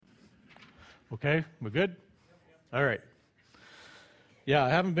Okay, we're good? All right. Yeah, I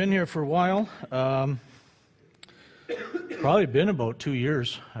haven't been here for a while. Probably been about 2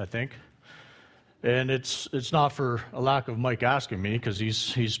 years, I think. And it's not for a lack of Mike asking me, because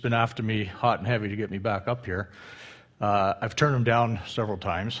he's been after me hot and heavy to get me back up here. I've turned him down several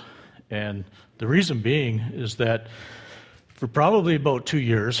times. And the reason being is that for probably about 2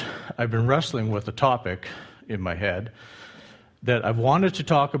 years, I've been wrestling with a topic in my head that I've wanted to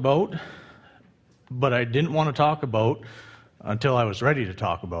talk about, but I didn't want to talk about until I was ready to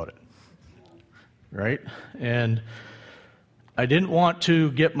talk about it, right? And I didn't want to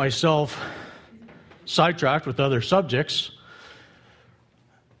get myself sidetracked with other subjects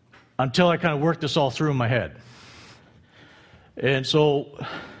until I kind of worked this all through in my head. And so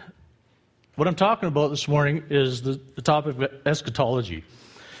what I'm talking about this morning is the topic of eschatology.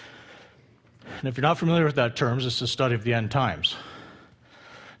 And if you're not familiar with that term, it's the study of the end times.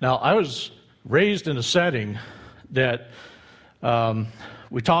 Now, I was raised in a setting that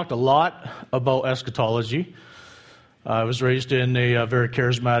we talked a lot about eschatology. I was raised in a very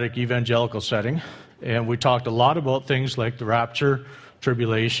charismatic evangelical setting, and we talked a lot about things like the rapture,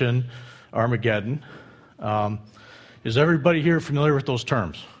 tribulation, Armageddon. Is everybody here familiar with those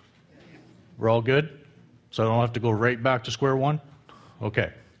terms? We're all good? So I don't have to go right back to square one?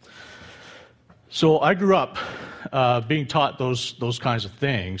 Okay. So I grew up being taught those kinds of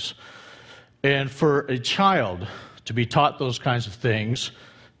things. And for a child to be taught those kinds of things,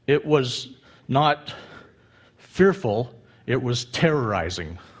 it was not fearful, it was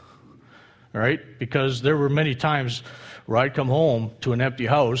terrorizing, right? Because there were many times where I'd come home to an empty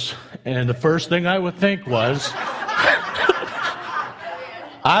house, and the first thing I would think was,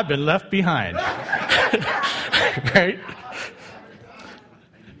 I've been left behind, right?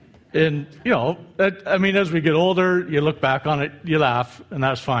 And, as we get older, you look back on it, you laugh, and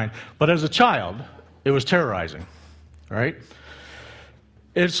that's fine. But as a child, it was terrorizing, right?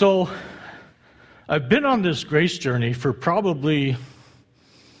 And so I've been on this grace journey for probably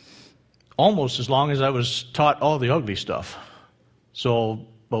almost as long as I was taught all the ugly stuff. So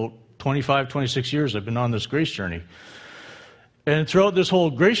about 25, 26 years I've been on this grace journey. And throughout this whole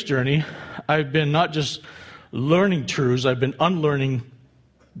grace journey, I've been not just learning truths, I've been unlearning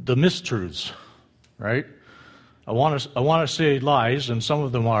the mistruths, right? I want to say lies, and some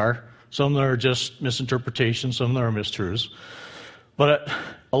of them are. Some of them are just misinterpretations, some of them are mistruths. But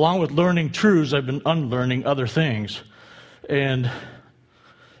along with learning truths, I've been unlearning other things. And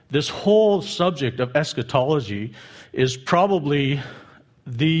this whole subject of eschatology is probably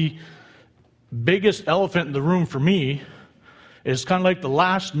the biggest elephant in the room for me. It's kind of like the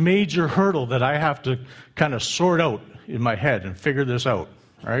last major hurdle that I have to kind of sort out in my head and figure this out.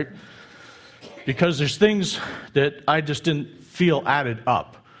 Right? Because there's things that I just didn't feel added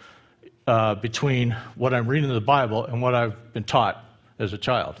up between what I'm reading in the Bible and what I've been taught as a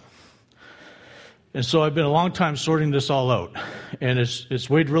child. And so I've been a long time sorting this all out. And it's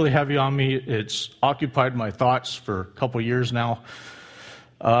weighed really heavy on me. It's occupied my thoughts for a couple of years now.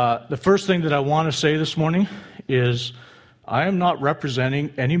 The first thing that I want to say this morning is I am not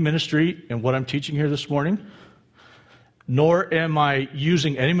representing any ministry in what I'm teaching here this morning, nor am I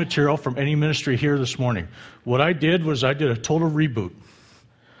using any material from any ministry here this morning. What I did was I did a total reboot.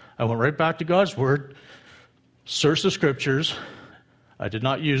 I went right back to God's Word, searched the Scriptures. I did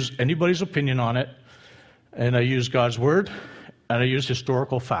not use anybody's opinion on it, and I used God's Word, and I used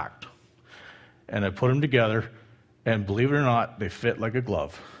historical fact. And I put them together, and believe it or not, they fit like a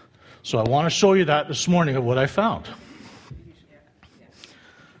glove. So I want to show you that this morning of what I found.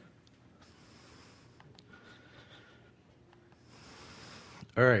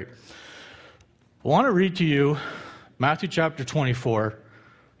 All right. I want to read to you Matthew chapter 24,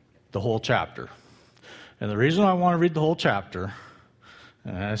 the whole chapter. And the reason I want to read the whole chapter,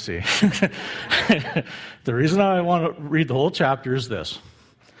 the reason I want to read the whole chapter is this.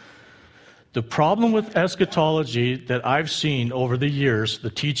 The problem with eschatology that I've seen over the years,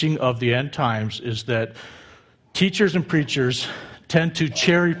 the teaching of the end times, is that teachers and preachers tend to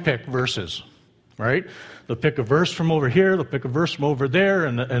cherry pick verses, right? They'll pick a verse from over here, they'll pick a verse from over there,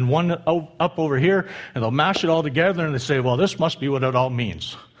 and one up over here, and they'll mash it all together, and they say, well, this must be what it all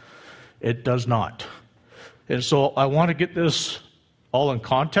means. It does not. And so I want to get this all in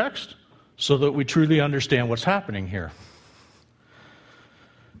context so that we truly understand what's happening here.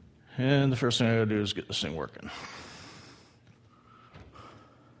 And the first thing I got to do is get this thing working.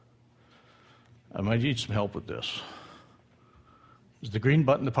 I might need some help with this. Is the green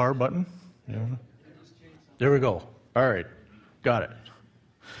button the power button? Yeah. There we go. All right. Got it.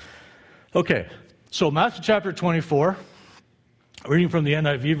 Okay. So Matthew chapter 24, reading from the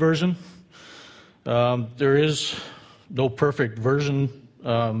NIV version. There is no perfect version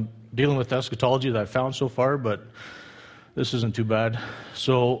dealing with eschatology that I've found so far, but this isn't too bad.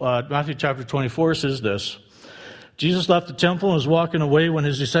 So Matthew chapter 24 says this. Jesus left the temple and was walking away when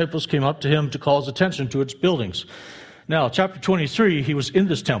his disciples came up to him to call his attention to its buildings. Now, chapter 23, he was in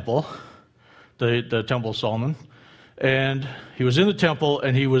this temple, the Temple of Solomon, and he was in the temple,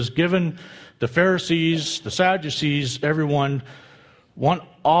 and he was given the Pharisees, the Sadducees, everyone, one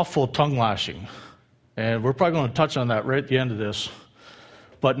awful tongue lashing. And we're probably going to touch on that right at the end of this.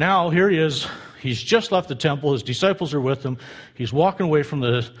 But now, here he is. He's just left the temple. His disciples are with him. He's walking away from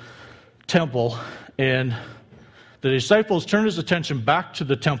the temple, and the disciples turn his attention back to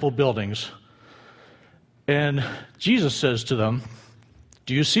the temple buildings. And Jesus says to them,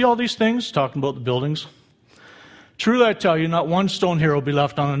 "Do you see all these things?" Talking about the buildings. "Truly I tell you, not one stone here will be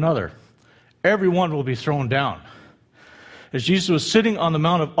left on another. Every one will be thrown down." As Jesus was sitting on the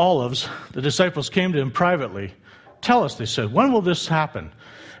Mount of Olives, the disciples came to him privately. "Tell us," they said, "when will this happen?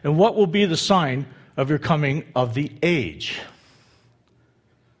 And what will be the sign of your coming of the age?"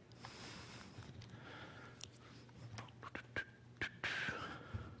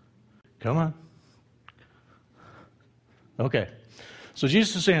 Come on. Okay. So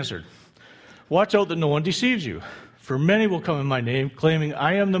Jesus answered, "Watch out that no one deceives you. For many will come in my name, claiming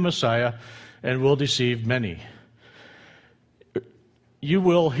I am the Messiah, and will deceive many. You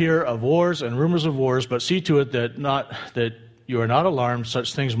will hear of wars and rumors of wars, but see to it that you are not alarmed.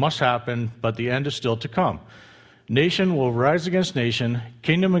 Such things must happen, but the end is still to come. Nation will rise against nation,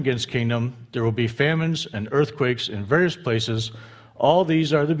 kingdom against kingdom. There will be famines and earthquakes in various places. All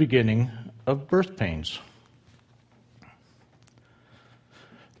these are the beginning of birth pains.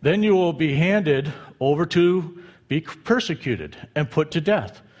 Then you will be handed over to be persecuted and put to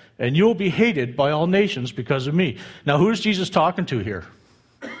death, and you will be hated by all nations because of me." Now, who is Jesus talking to here?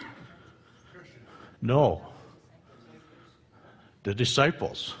 No. The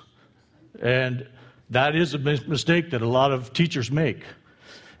disciples. And that is a mistake that a lot of teachers make,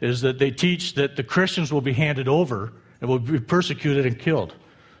 is that they teach that the Christians will be handed over and will be persecuted and killed.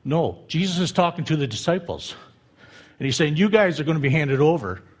 No, Jesus is talking to the disciples. And he's saying, you guys are going to be handed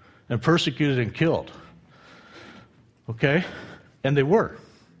over and persecuted and killed. Okay? And they were.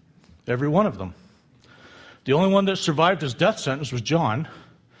 Every one of them. The only one that survived his death sentence was John.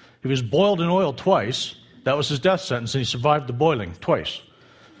 He was boiled in oil twice. That was his death sentence, and he survived the boiling twice.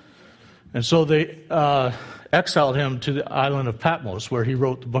 And so they exiled him to the island of Patmos, where he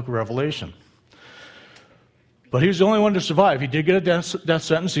wrote the book of Revelation. But he was the only one to survive. He did get a death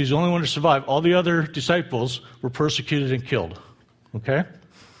sentence. He was the only one to survive. All the other disciples were persecuted and killed. Okay?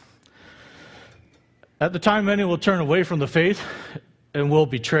 At the time, many will turn away from the faith and will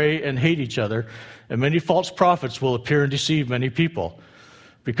betray and hate each other, and many false prophets will appear and deceive many people.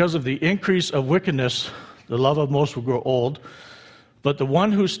 Because of the increase of wickedness, the love of most will grow old, but the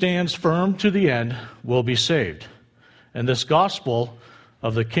one who stands firm to the end will be saved. And this gospel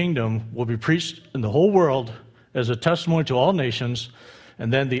of the kingdom will be preached in the whole world as a testimony to all nations,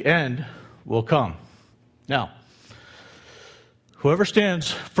 and then the end will come. Now, whoever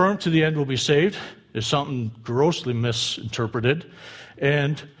stands firm to the end will be saved is something grossly misinterpreted.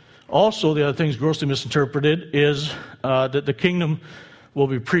 And also the other thing grossly misinterpreted is that the kingdom will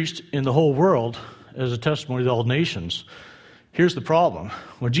be preached in the whole world as a testimony to all nations. Here's the problem.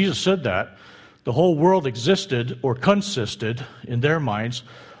 When Jesus said that, the whole world existed or consisted, in their minds,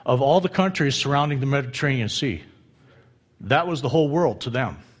 of all the countries surrounding the Mediterranean Sea. That was the whole world to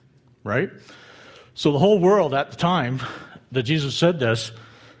them, right? So the whole world at the time that Jesus said this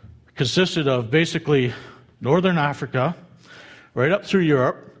consisted of basically northern Africa, right up through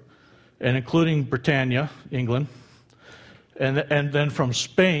Europe, and including Britannia, England, and then from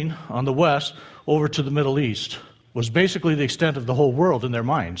Spain on the west over to the Middle East, was basically the extent of the whole world in their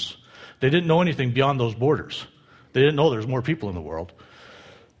minds. They didn't know anything beyond those borders. They didn't know there was more people in the world.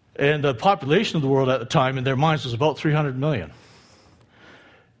 And the population of the world at the time in their minds was about 300 million.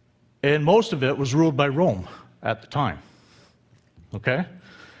 And most of it was ruled by Rome at the time. Okay?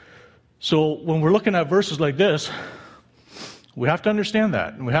 So when we're looking at verses like this, we have to understand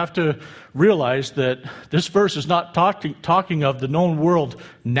that. And we have to realize that this verse is not talking of the known world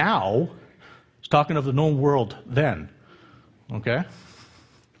now. It's talking of the known world then. Okay?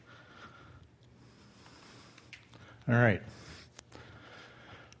 All right.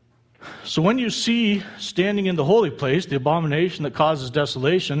 So when you see standing in the holy place the abomination that causes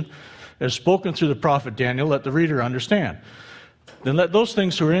desolation, as spoken through the prophet Daniel, let the reader understand. Then let those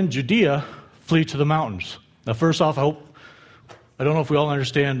things who are in Judea flee to the mountains. Now, first off, I don't know if we all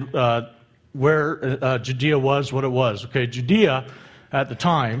understand where Judea was, what it was. Okay, Judea at the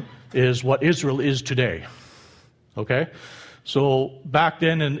time is what Israel is today. Okay? So back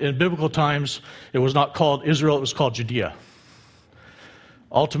then in biblical times, it was not called Israel, it was called Judea.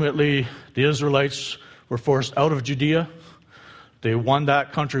 Ultimately, the Israelites were forced out of Judea. They won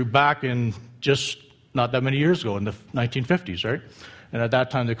that country back in just not that many years ago, in the 1950s, right? And at that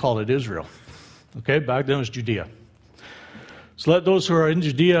time, they called it Israel. Okay, back then it was Judea. So let those who are in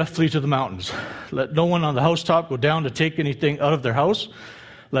Judea flee to the mountains. Let no one on the housetop go down to take anything out of their house.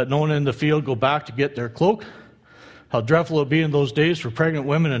 Let no one in the field go back to get their cloak. How dreadful it will be in those days for pregnant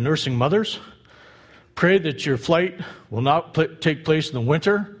women and nursing mothers. Pray that your flight will not take place in the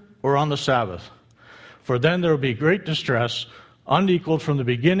winter or on the Sabbath. For then there will be great distress, unequaled from the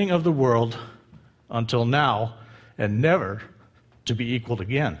beginning of the world until now, and never to be equaled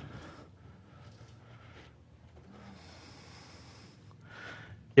again.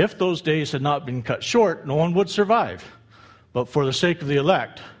 If those days had not been cut short, no one would survive. But for the sake of the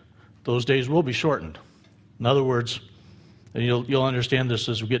elect, those days will be shortened. In other words, and you'll understand this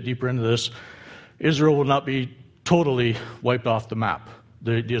as we get deeper into this, Israel will not be totally wiped off the map.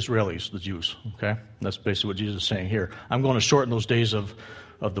 The Israelis, the Jews, okay? That's basically what Jesus is saying here. I'm going to shorten those days of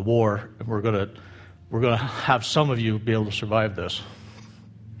the war, and we're going to have some of you be able to survive this.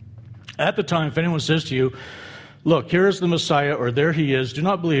 At the time, if anyone says to you, look, here is the Messiah, or there he is, do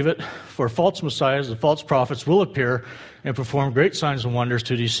not believe it, for false messiahs and false prophets will appear and perform great signs and wonders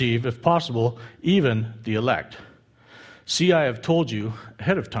to deceive, if possible, even the elect. See, I have told you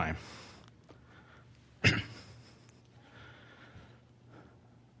ahead of time.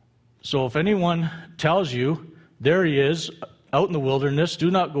 So if anyone tells you, there he is, out in the wilderness, do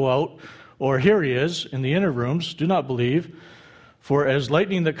not go out, or here he is, in the inner rooms, do not believe. For as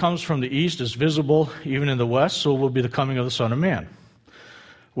lightning that comes from the east is visible even in the west, so will be the coming of the Son of Man.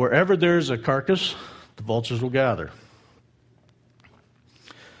 Wherever there is a carcass, the vultures will gather.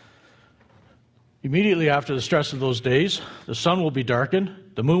 Immediately after the stress of those days, the sun will be darkened,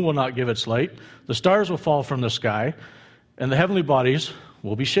 the moon will not give its light, the stars will fall from the sky, and the heavenly bodies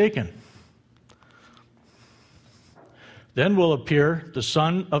will be shaken. Then will appear the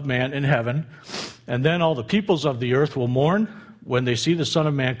Son of Man in heaven, and then all the peoples of the earth will mourn when they see the Son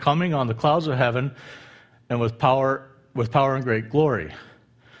of Man coming on the clouds of heaven and with power and great glory.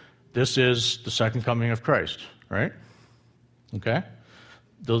 This is the second coming of Christ, right? Okay?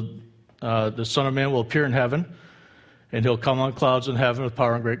 The Son of Man will appear in heaven, and he'll come on clouds in heaven with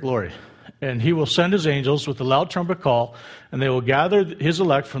power and great glory. And he will send his angels with a loud trumpet call, and they will gather his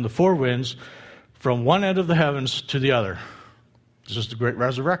elect from the four winds, from one end of the heavens to the other. This is the great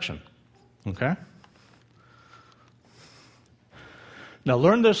resurrection. Okay? Now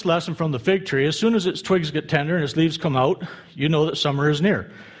learn this lesson from the fig tree. As soon as its twigs get tender and its leaves come out, you know that summer is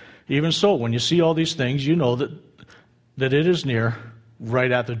near. Even so, when you see all these things, you know that it is near,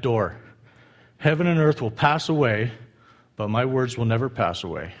 right at the door. Heaven and earth will pass away, but my words will never pass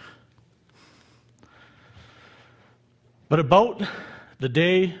away. But about the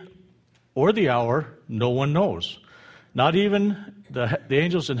day or the hour, no one knows. Not even the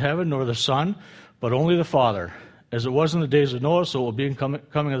angels in heaven, nor the Son, but only the Father. As it was in the days of Noah, so it will be in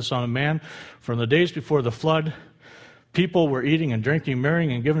coming of the Son of Man. From the days before the flood, people were eating and drinking,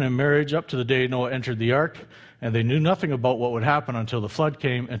 marrying and giving in marriage up to the day Noah entered the ark, and they knew nothing about what would happen until the flood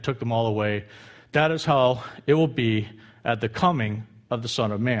came and took them all away. That is how it will be at the coming of the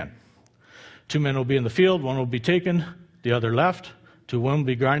Son of Man. 2 men will be in the field, one will be taken, the other left. 2 women will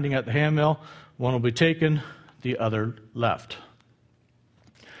be grinding at the handmill, one will be taken, the other left.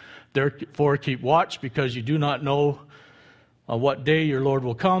 Therefore keep watch, because you do not know what day your Lord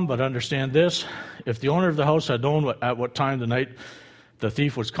will come, but understand this: if the owner of the house had known at what time the night the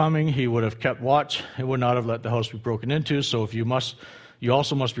thief was coming, he would have kept watch and would not have let the house be broken into. So if you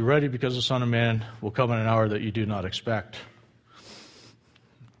also must be ready, because the Son of Man will come in an hour that you do not expect.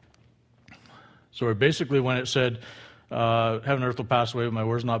 So basically when it said, heaven and earth will pass away, but my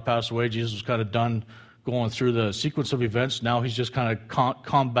words will not pass away, Jesus was kind of done going through the sequence of events. Now he's just kind of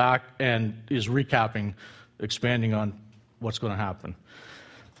come back and is recapping, expanding on what's going to happen.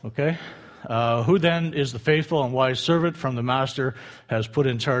 Okay? Who then is the faithful and wise servant from the master has put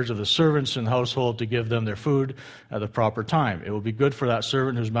in charge of the servants in the household to give them their food at the proper time? It will be good for that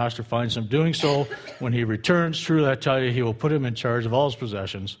servant whose master finds him doing so. When he returns, truly I tell you, he will put him in charge of all his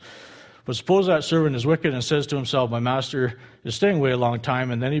possessions. But suppose that servant is wicked and says to himself, my master is staying away a long time,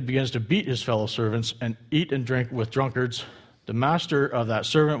 and then he begins to beat his fellow servants and eat and drink with drunkards. The master of that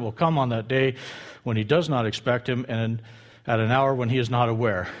servant will come on that day when he does not expect him, and at an hour when he is not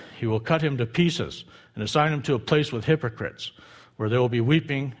aware. He will cut him to pieces and assign him to a place with hypocrites, where there will be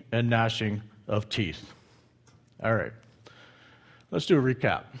weeping and gnashing of teeth. All right. Let's do a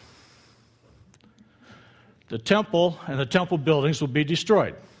recap. the temple and the temple buildings will be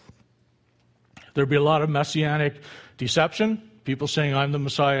destroyed. There'll be a lot of messianic deception, people saying, I'm the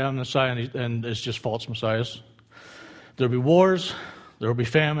Messiah, and it's just false messiahs. There'll be wars, there'll be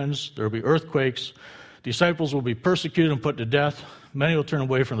famines, there'll be earthquakes. Disciples will be persecuted and put to death. Many will turn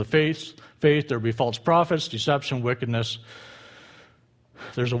away from the faith. There'll be false prophets, deception, wickedness.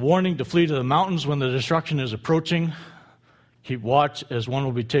 There's a warning to flee to the mountains when the destruction is approaching. Keep watch, as one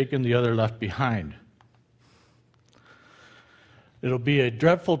will be taken, the other left behind. It'll be a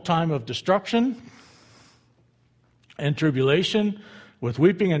dreadful time of destruction and tribulation with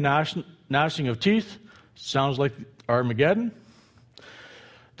weeping and gnashing of teeth. Sounds like Armageddon.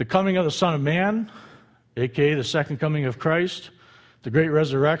 The coming of the Son of Man, a.k.a. the second coming of Christ, the great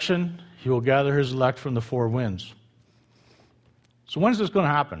resurrection. He will gather his elect from the four winds. So when is this going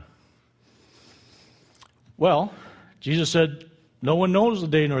to happen? Well, Jesus said, no one knows the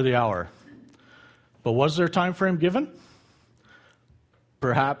day nor the hour. But was there a time frame given?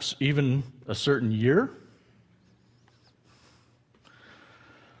 Perhaps even a certain year?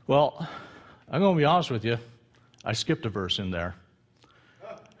 Well, I'm going to be honest with you. I skipped a verse in there.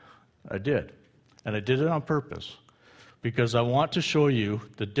 I did. And I did it on purpose. Because I want to show you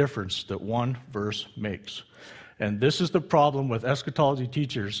the difference that one verse makes. And this is the problem with eschatology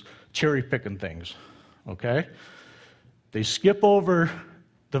teachers cherry-picking things. Okay? They skip over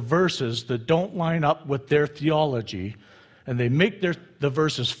the verses that don't line up with their theology, and they make the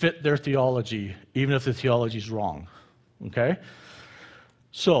verses fit their theology, even if the theology is wrong. Okay?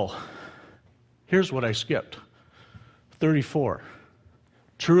 So, here's what I skipped. 34.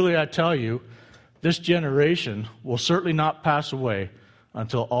 Truly I tell you, this generation will certainly not pass away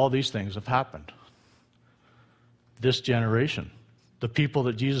until all these things have happened. This generation, the people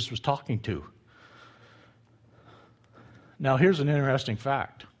that Jesus was talking to. Now, here's an interesting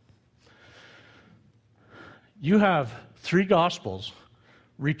fact. You have 3 Gospels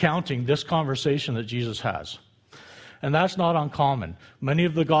recounting this conversation that Jesus has. And that's not uncommon. Many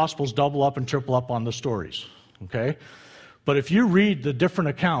of the Gospels double up and triple up on the stories. Okay? But if you read the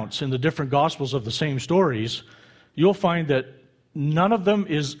different accounts in the different Gospels of the same stories, you'll find that none of them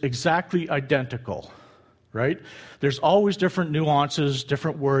is exactly identical. Right? There's always different nuances,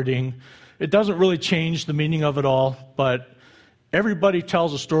 different wording. It doesn't really change the meaning of it all, but everybody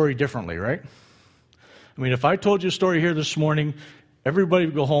tells a story differently, right? I mean, if I told you a story here this morning, everybody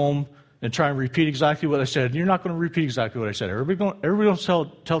would go home and try and repeat exactly what I said. You're not going to repeat exactly what I said. Everybody else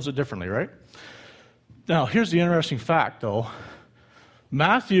tells it differently, right? Now, here's the interesting fact, though.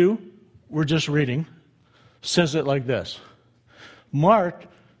 Matthew, we're just reading, says it like this. Mark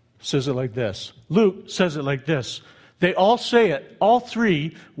says it like this. Luke says it like this. They all say it, all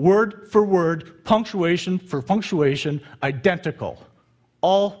 3, word for word, punctuation for punctuation, identical.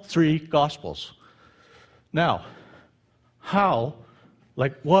 All 3 Gospels. Now,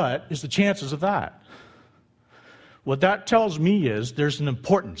 what is the chances of that? What that tells me is there's an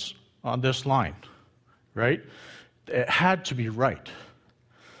importance on this line, right? It had to be right.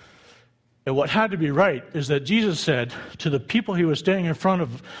 And what had to be right is that Jesus said to the people he was standing in front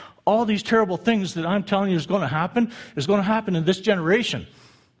of, all these terrible things that I'm telling you is going to happen in this generation.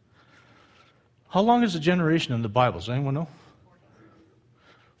 How long is a generation in the Bible? Does anyone know?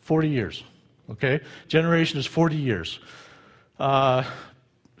 40 years. Okay? Generation is 40 years.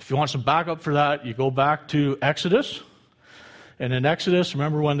 If you want some backup for that, you go back to Exodus. And in Exodus,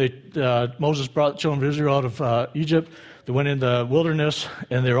 remember when Moses brought the children of Israel out of Egypt? They went in the wilderness,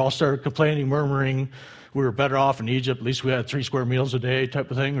 and they all started complaining, murmuring, we were better off in Egypt. At least we had 3 square meals a day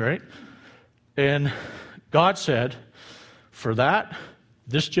type of thing, right? And God said, for that,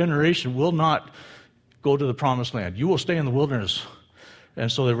 this generation will not go to the promised land. You will stay in the wilderness.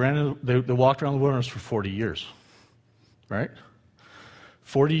 And so they walked around the wilderness for 40 years, right?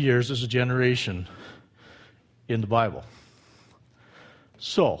 40 years is a generation in the Bible.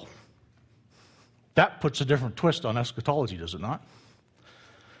 So, that puts a different twist on eschatology, does it not?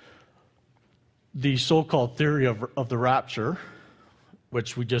 The so-called theory of the rapture,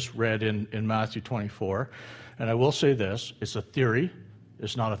 which we just read in Matthew 24, and I will say this, it's a theory,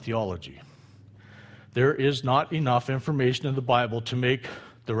 it's not a theology. There is not enough information in the Bible to make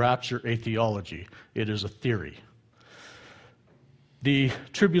the rapture a theology. It is a theory. The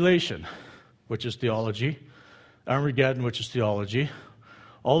tribulation, which is theology, Armageddon, which is theology,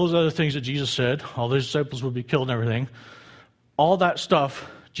 all those other things that Jesus said, all the disciples would be killed and everything, all that stuff,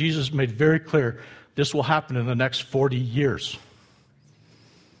 Jesus made very clear, this will happen in the next 40 years.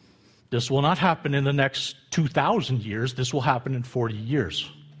 This will not happen in the next 2,000 years. This will happen in 40 years.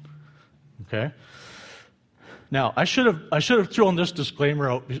 Okay? Now, I should have thrown this disclaimer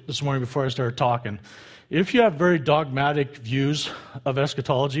out this morning before I started talking. If you have very dogmatic views of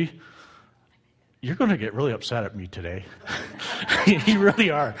eschatology, you're going to get really upset at me today. You really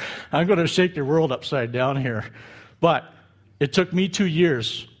are. I'm going to shake your world upside down here. But it took me 2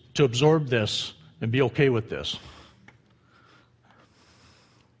 years to absorb this and be okay with this.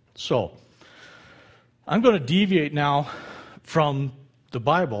 So, I'm going to deviate now from the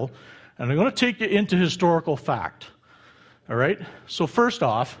Bible, and I'm going to take you into historical fact. All right? So first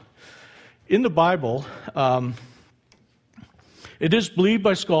off, in the Bible, it is believed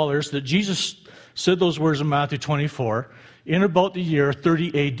by scholars that Jesus said those words in Matthew 24 in about the year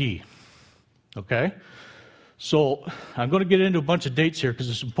 30 A.D. Okay? So I'm going to get into a bunch of dates here because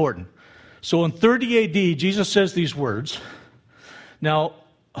it's important. So in 30 A.D., Jesus says these words. Now,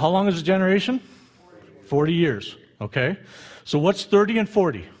 how long is a generation? 40 years. Okay? So what's 30 and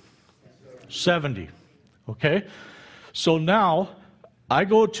 40? 70. Okay? So now I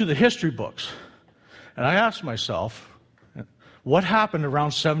go to the history books and I ask myself, what happened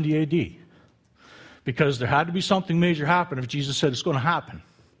around 70 A.D.? Because there had to be something major happen if Jesus said it's going to happen.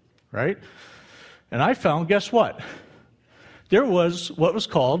 Right? And I found, guess what? There was what was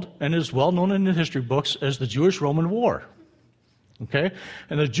called, and is well known in the history books, as the Jewish-Roman War. Okay?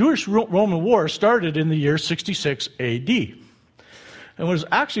 And the Jewish-Roman War started in the year 66 A.D. and was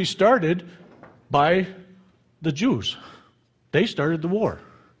actually started by the Jews. They started the war.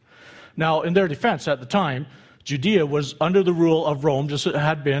 Now, in their defense at the time, Judea was under the rule of Rome, just as it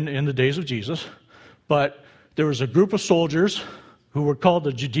had been in the days of Jesus. But there was a group of soldiers who were called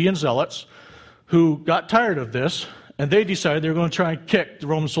the Judean Zealots who got tired of this, and they decided they were going to try and kick the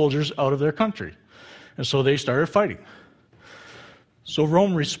Roman soldiers out of their country. And so they started fighting. So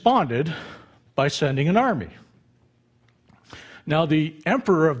Rome responded by sending an army. Now, the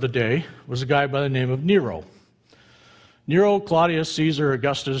emperor of the day was a guy by the name of Nero. Nero Claudius Caesar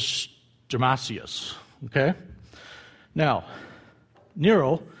Augustus Domitius. Okay? Now,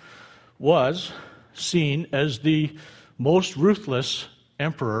 Nero was seen as the most ruthless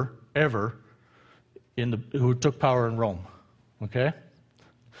emperor ever who took power in Rome. Okay?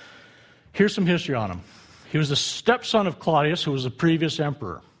 Here's some history on him. He was the stepson of Claudius, who was the previous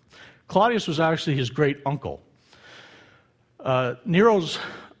emperor. Claudius was actually his great uncle. Nero's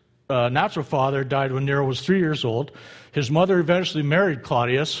natural father died when Nero was 3 years old. His mother eventually married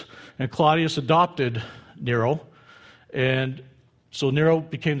Claudius, and Claudius adopted Nero. And so Nero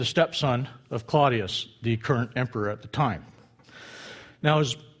became the stepson of Claudius, the current emperor at the time. Now,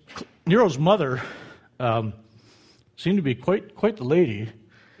 Nero's mother seemed to be quite the lady.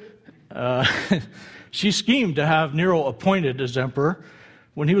 She schemed to have Nero appointed as emperor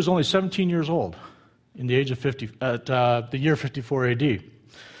when he was only 17 years old, in the age of 50, at the year 54 AD.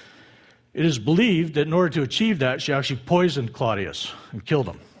 It is believed that in order to achieve that, she actually poisoned Claudius and killed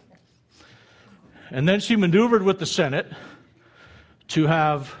him. And then she maneuvered with the Senate to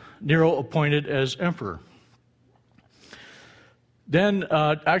have Nero appointed as emperor. Then,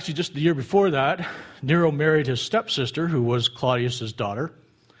 actually just the year before that, Nero married his stepsister, who was Claudius's daughter.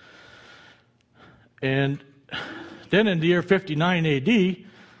 And then in the year 59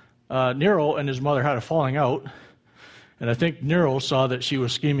 AD, Nero and his mother had a falling out. And I think Nero saw that she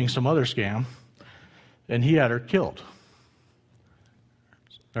was scheming some other scam, and he had her killed.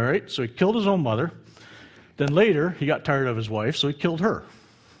 All right, so he killed his own mother. Then later, he got tired of his wife, so he killed her.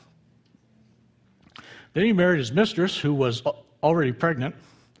 Then he married his mistress, who was already pregnant.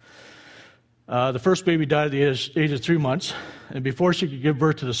 The first baby died at the age of 3 months, and before she could give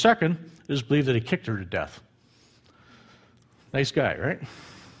birth to the second, it is believed that he kicked her to death. Nice guy, right?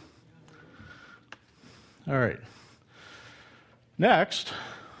 All right. Next,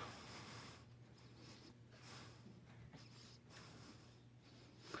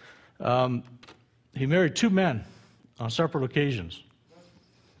 he married 2 men on separate occasions.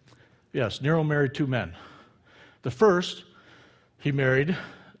 Yes, Nero married 2 men. The first he married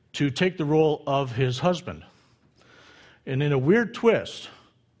to take the role of his husband. And in a weird twist,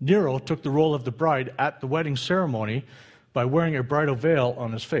 Nero took the role of the bride at the wedding ceremony by wearing a bridal veil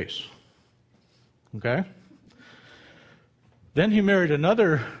on his face. Okay? Then he married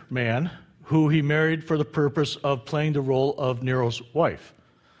another man who he married for the purpose of playing the role of Nero's wife.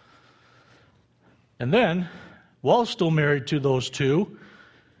 And then, while still married to those 2,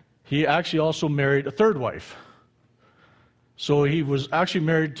 he actually also married a third wife. So he was actually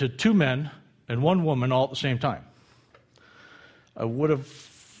married to 2 men and 1 woman all at the same time. I would have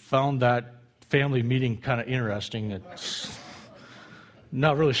found that family meeting kind of interesting. It's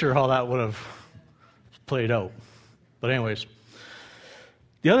not really sure how that would have played out. But anyways,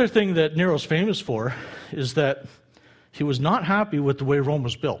 the other thing that Nero's famous for is that he was not happy with the way Rome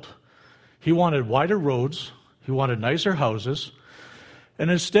was built. He wanted wider roads, he wanted nicer houses, and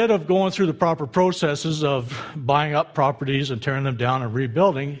instead of going through the proper processes of buying up properties and tearing them down and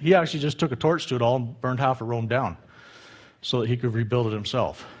rebuilding, he actually just took a torch to it all and burned half of Rome down so that he could rebuild it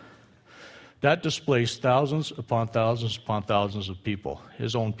himself. That displaced thousands upon thousands upon thousands of people,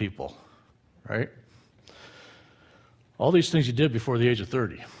 his own people, right? All these things he did before the age of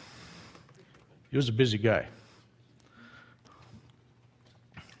 30. He was a busy guy.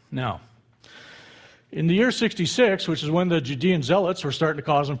 Now, in the year 66, which is when the Judean zealots were starting to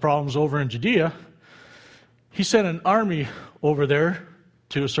cause him problems over in Judea, he sent an army over there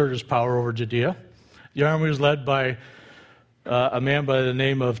to assert his power over Judea. The army was led by a man by the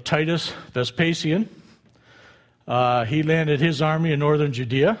name of Titus Vespasian. He landed his army in northern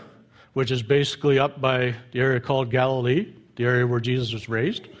Judea, which is basically up by the area called Galilee, the area where Jesus was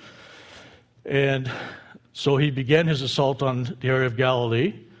raised. And so he began his assault on the area of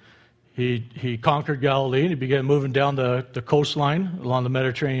Galilee. He conquered Galilee, and he began moving down the coastline along the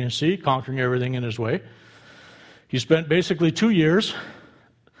Mediterranean Sea, conquering everything in his way. He spent basically 2 years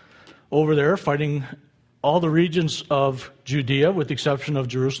over there fighting all the regions of Judea, with the exception of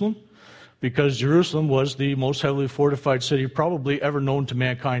Jerusalem, because Jerusalem was the most heavily fortified city probably ever known to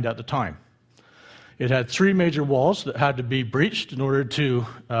mankind at the time. It had 3 major walls that had to be breached in order to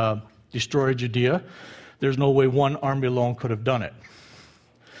destroy Judea. There's no way one army alone could have done it.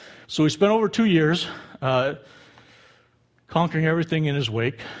 So he spent over 2 years conquering everything in his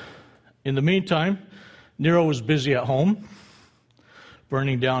wake. In the meantime, Nero was busy at home,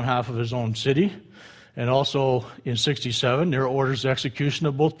 burning down half of his own city. And also in 67, Nero orders the execution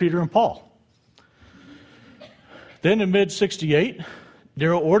of both Peter and Paul. Then in mid-68,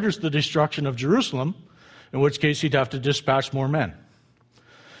 Nero orders the destruction of Jerusalem, in which case he'd have to dispatch more men.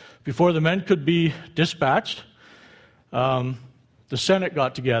 Before the men could be dispatched, the Senate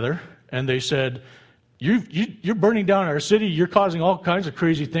got together and they said, you're burning down our city, you're causing all kinds of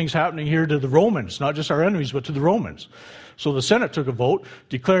crazy things happening here to the Romans, not just our enemies, but to the Romans. So the Senate took a vote,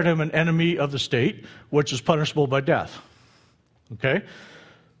 declared him an enemy of the state, which is punishable by death. Okay?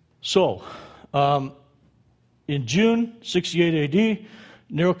 So, in June 68 AD,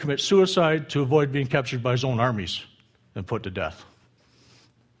 Nero commits suicide to avoid being captured by his own armies and put to death.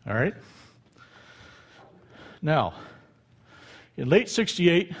 All right? Now, in late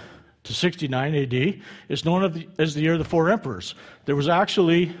 68 to 69 AD, it's known as the year of the 4 emperors. There was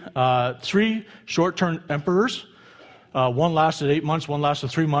actually 3 short-term emperors. One lasted 8 months, one lasted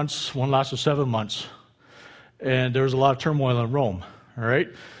 3 months, one lasted 7 months. And there was a lot of turmoil in Rome. All right?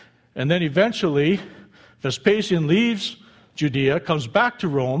 And then eventually, Vespasian leaves Judea, comes back to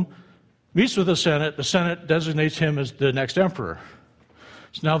Rome, meets with the Senate designates him as the next emperor.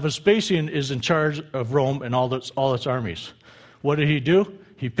 So now Vespasian is in charge of Rome and all its armies. What did he do?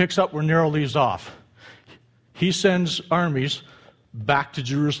 He picks up where Nero leaves off. He sends armies back to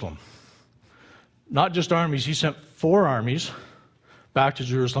Jerusalem. Not just armies, he sent 4 armies back to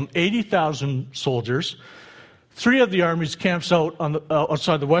Jerusalem, 80,000 soldiers. 3 of the armies camps out on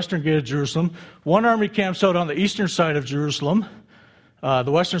outside the western gate of Jerusalem. 1 army camps out on the eastern side of Jerusalem.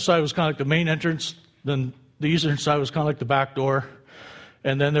 The western side was kind of like the main entrance, then the eastern side was kind of like the back door.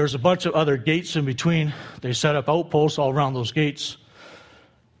 And then there's a bunch of other gates in between. They set up outposts all around those gates.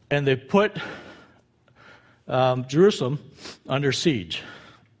 And they put Jerusalem under siege.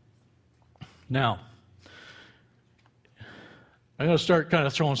 Now, I'm going to start kind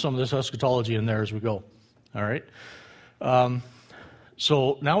of throwing some of this eschatology in there as we go. All right?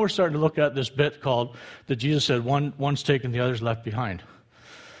 So now we're starting to look at this bit called that Jesus said, one's taken, the other's left behind.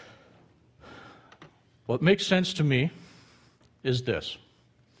 What makes sense to me is this.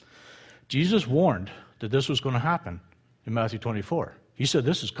 Jesus warned that this was going to happen in Matthew 24. He said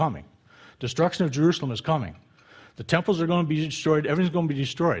this is coming. Destruction of Jerusalem is coming. The temples are going to be destroyed. Everything's going to be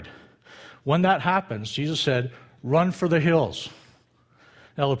destroyed. When that happens, Jesus said, run for the hills.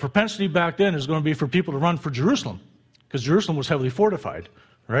 Now, the propensity back then is going to be for people to run for Jerusalem, because Jerusalem was heavily fortified,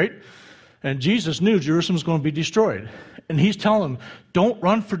 right? And Jesus knew Jerusalem was going to be destroyed. And he's telling them, don't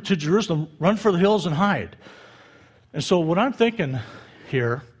run to Jerusalem, run for the hills and hide. And so what I'm thinking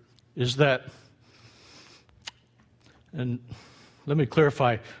here is that, and let me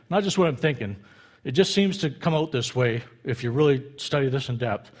clarify, not just what I'm thinking, it just seems to come out this way if you really study this in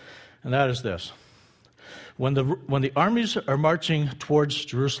depth, and that is this. When the armies are marching towards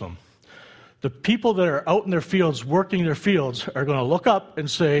Jerusalem, the people that are out in their fields, working their fields, are going to look up and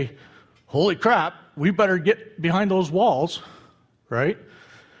say, holy crap, we better get behind those walls, right?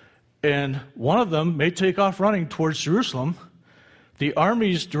 And one of them may take off running towards Jerusalem. the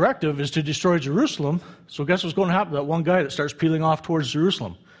army's directive is to destroy Jerusalem. So guess what's going to happen to that one guy that starts peeling off towards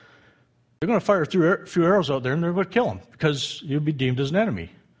Jerusalem? They're going to fire a few arrows out there, and they're going to kill him because he'll be deemed as an enemy,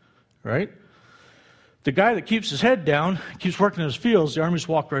 right? The guy that keeps his head down, keeps working in his fields, the armies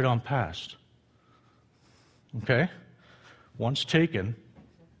walk right on past. Okay? Once taken,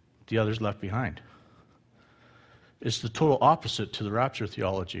 the other's left behind. It's the total opposite to the rapture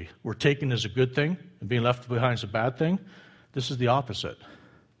theology. We're taken as a good thing, and being left behind is a bad thing. This is the opposite.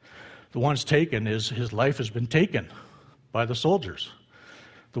 The one's taken is his life has been taken by the soldiers.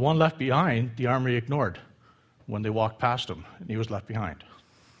 The one left behind, the army ignored when they walked past him, and he was left behind.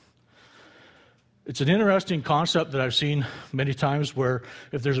 It's an interesting concept that I've seen many times where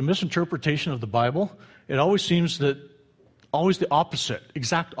if there's a misinterpretation of the Bible, it always seems that always the opposite,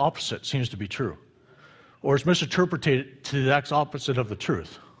 exact opposite seems to be true. Or it's misinterpreted to the exact opposite of the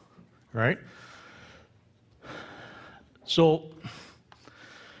truth, right? So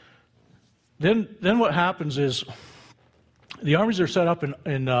then what happens is the armies are set up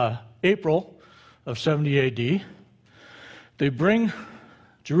in April of 70 AD. They bring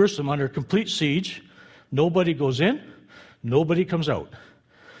Jerusalem under complete siege. Nobody goes in, nobody comes out.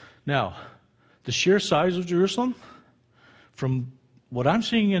 Now, the sheer size of Jerusalem, from what I'm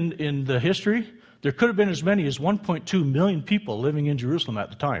seeing in the history, there could have been as many as 1.2 million people living in Jerusalem at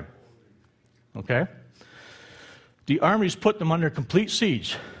the time. Okay? The armies put them under complete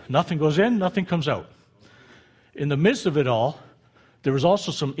siege. Nothing goes in, nothing comes out. In the midst of it all, there was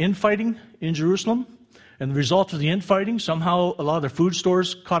also some infighting in Jerusalem, and the result of the infighting, somehow a lot of their food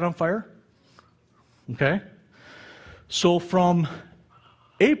stores caught on fire. Okay? So from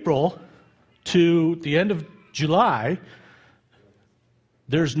April to the end of July,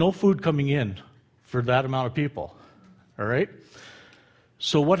 there's no food coming in for that amount of people. All right?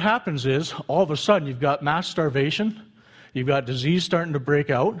 So what happens is, all of a sudden, you've got mass starvation, you've got disease starting to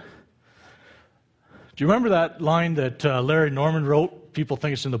break out. Do you remember that line that Larry Norman wrote? People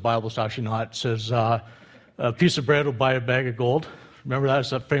think it's in the Bible, it's actually not. It says, a piece of bread will buy a bag of gold. Remember that?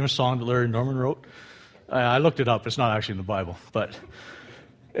 It's that famous song that Larry Norman wrote. I looked it up. It's not actually in the Bible. But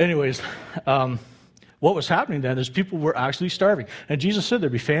anyways, what was happening then is people were actually starving. And Jesus said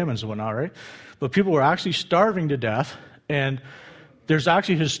there'd be famines and whatnot, right? But people were actually starving to death. And there's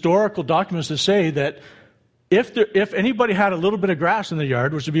actually historical documents that say that if anybody had a little bit of grass in the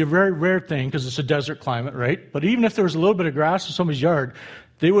yard, which would be a very rare thing because it's a desert climate, right? But even if there was a little bit of grass in somebody's yard,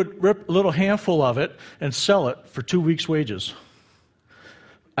 they would rip a little handful of it and sell it for 2 weeks' wages.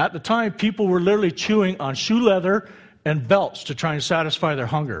 At the time, people were literally chewing on shoe leather and belts to try and satisfy their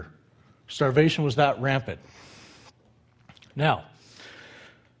hunger. Starvation was that rampant. Now,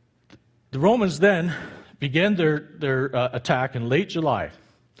 the Romans then began their attack in late July.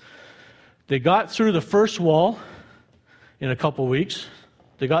 They got through the first wall in a couple weeks.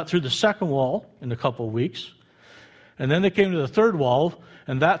 They got through the second wall in a couple weeks. And then they came to the third wall,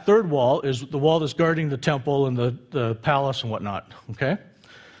 and that third wall is the wall that's guarding the temple and the palace and whatnot. Okay?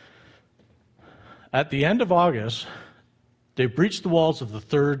 At the end of August, they breached the walls of the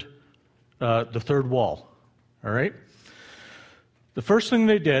third wall. All right? The first thing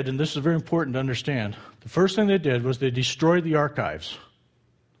they did, and this is very important to understand, the first thing they did was they destroyed the archives.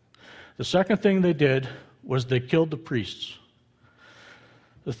 The second thing they did was they killed the priests.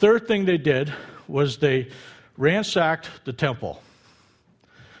 The third thing they did was they ransacked the temple.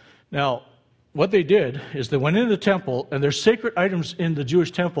 Now, what they did is they went into the temple, and there's sacred items in the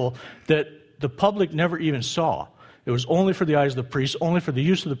Jewish temple that the public never even saw. It was only for the eyes of the priests, only for the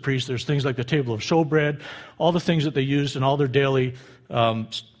use of the priests. There's things like the table of showbread, all the things that they used in all their daily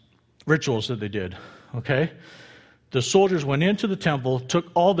rituals that they did. Okay? The soldiers went into the temple, took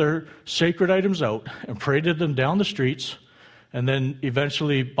all their sacred items out, and paraded them down the streets, and then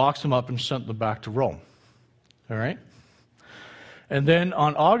eventually boxed them up and sent them back to Rome. All right? And then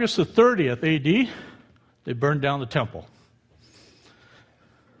on August the 30th AD, they burned down the temple.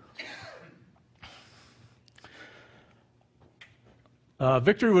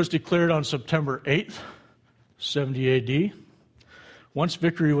 Victory was declared on September 8th, 70 AD. Once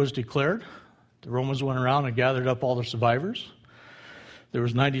victory was declared, the Romans went around and gathered up all the survivors. There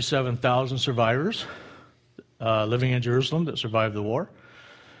was 97,000 survivors living in Jerusalem that survived the war.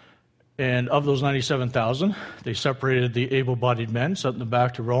 And of those 97,000, they separated the able-bodied men, sent them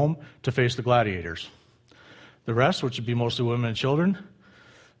back to Rome to face the gladiators. The rest, which would be mostly women and children,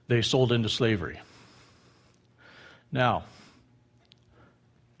 they sold into slavery. Now,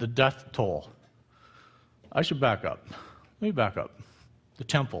 the death toll. I should back up. Let me back up. The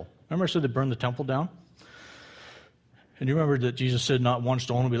temple. Remember I said they burned the temple down? And you remember that Jesus said not one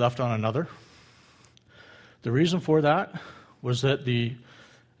stone will be left on another? The reason for that was that the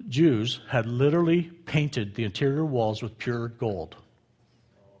Jews had literally painted the interior walls with pure gold.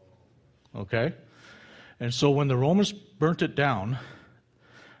 Okay? And so when the Romans burnt it down,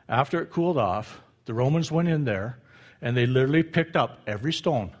 after it cooled off, the Romans went in there and they literally picked up every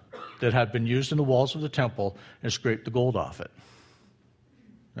stone that had been used in the walls of the temple and scraped the gold off it.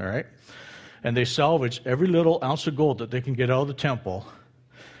 All right? And they salvaged every little ounce of gold that they can get out of the temple,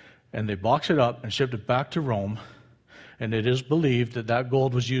 and they boxed it up and shipped it back to Rome, and it is believed that that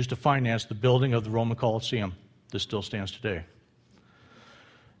gold was used to finance the building of the Roman Colosseum that still stands today.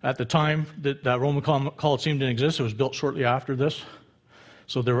 At the time that Roman Colosseum didn't exist, it was built shortly after this.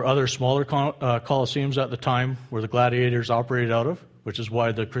 So there were other smaller Colosseums at the time where the gladiators operated out of, which is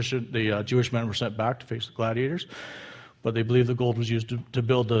why the Jewish men were sent back to face the gladiators. But they believe the gold was used to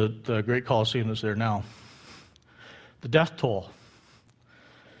build the great Colosseum that's there now. The death toll.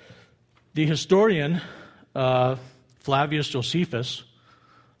 The historian Flavius Josephus,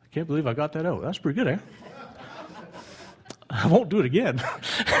 I can't believe I got that out. That's pretty good, eh? I won't do it again.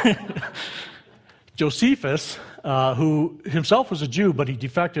 Josephus, who himself was a Jew, but he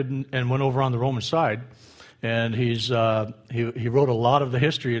defected and went over on the Roman side, and he wrote a lot of the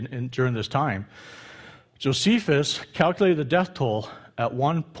history during this time. Josephus calculated the death toll at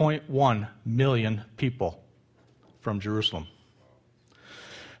 1.1 million people from Jerusalem.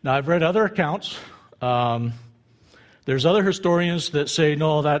 Now, I've read other accounts. There's other historians that say,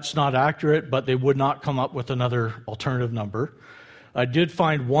 no, that's not accurate, but they would not come up with another alternative number. I did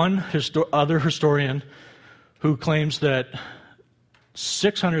find one other historian who claims that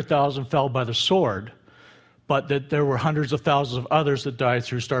 600,000 fell by the sword, but that there were hundreds of thousands of others that died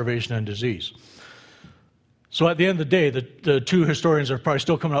through starvation and disease. So at the end of the day, the two historians are probably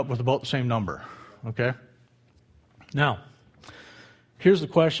still coming up with about the same number. Okay? Now, here's the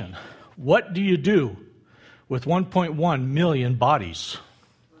question. What do you do with 1.1 million bodies?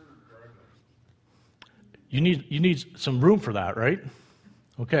 You need some room for that, right?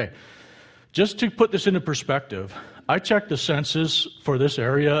 Okay. Just to put this into perspective, I checked the census for this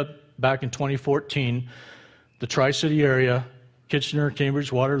area back in 2014, the Tri-City area, Kitchener,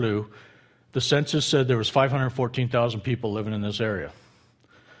 Cambridge, Waterloo. The census said there was 514,000 people living in this area.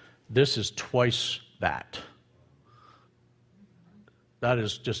 This is twice that. That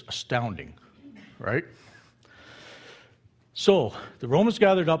is just astounding, right? So, the Romans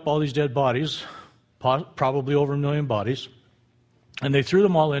gathered up all these dead bodies, probably over 1 million bodies, and they threw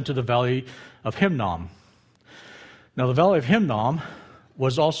them all into the Valley of Hinnom. Now, the Valley of Hinnom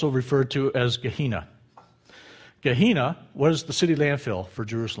was also referred to as Gehenna. Gehenna was the city landfill for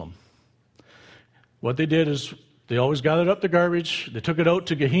Jerusalem. What they did is they always gathered up the garbage, they took it out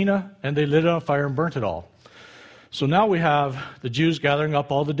to Gehenna, and they lit it on fire and burnt it all. So now we have the Jews gathering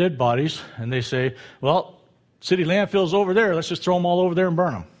up all the dead bodies, and they say, well, city landfill's over there, let's just throw them all over there and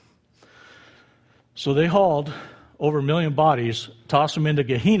burn them. So they hauled over 1 million bodies, tossed them into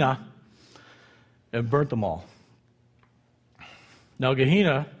Gehenna, and burnt them all. Now,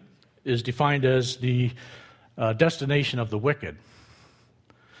 Gehenna is defined as the destination of the wicked.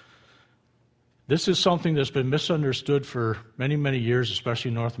 This is something that's been misunderstood for many, many years, especially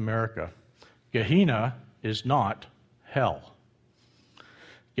in North America. Gehenna is not hell.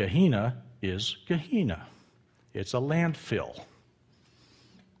 Gehenna is Gehenna. It's a landfill.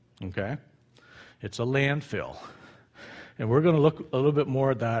 Okay? It's a landfill. And we're going to look a little bit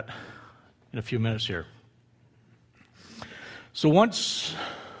more at that in a few minutes here. So once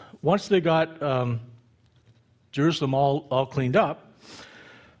they got Jerusalem all cleaned up,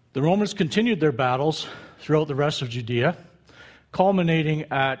 the Romans continued their battles throughout the rest of Judea, culminating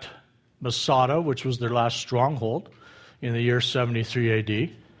at Masada, which was their last stronghold, in the year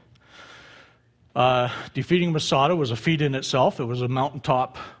 73 AD. Defeating Masada was a feat in itself. It was a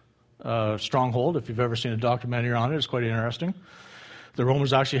mountaintop stronghold. If you've ever seen a documentary on it, it's quite interesting. The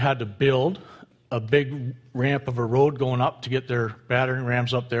Romans actually had to build a big ramp of a road going up to get their battering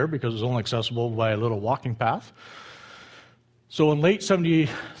rams up there because it was only accessible by a little walking path. So in late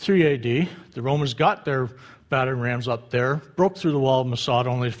 73 AD, the Romans got their battering rams up there, broke through the wall of Masada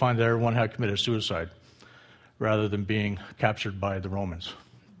only to find that everyone had committed suicide rather than being captured by the Romans.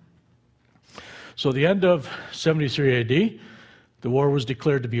 So at the end of 73 AD, the war was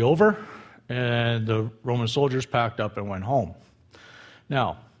declared to be over, and the Roman soldiers packed up and went home.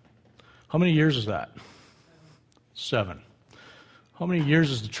 Now, how many years is that? 7. How many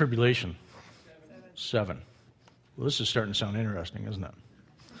years is the tribulation? 7. Well, this is starting to sound interesting, isn't it?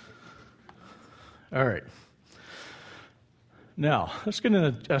 All right. Now, let's get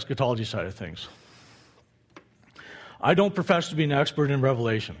into the eschatology side of things. I don't profess to be an expert in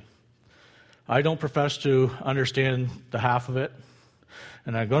Revelation, I don't profess to understand the half of it.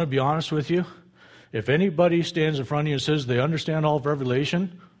 And I'm going to be honest with you. If anybody stands in front of you and says they understand all of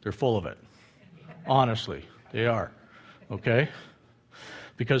Revelation, they're full of it. Honestly, they are. Okay?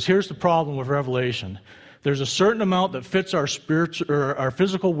 Because here's the problem with Revelation. There's a certain amount that fits our spiritual or our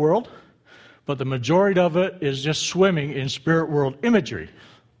physical world, but the majority of it is just swimming in spirit world imagery,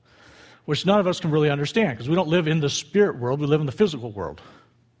 which none of us can really understand because we don't live in the spirit world, we live in the physical world,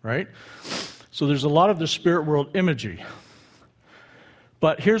 right? So there's a lot of the spirit world imagery.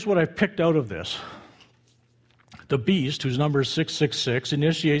 But here's what I picked out of this. The beast, whose number is 666,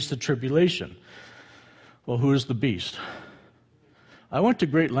 initiates the tribulation. Well, who is the beast? I went to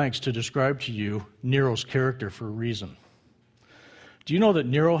great lengths to describe to you Nero's character for a reason. Do you know that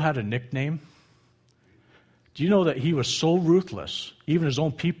Nero had a nickname? Do you know that he was so ruthless, even his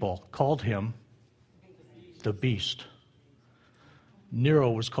own people called him the Beast?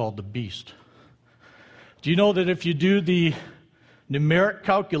 Nero was called the Beast. Do you know that if you do the numeric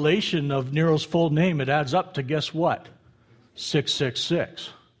calculation of Nero's full name, it adds up to guess what? 666.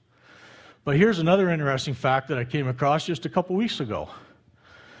 But here's another interesting fact that I came across just a couple weeks ago.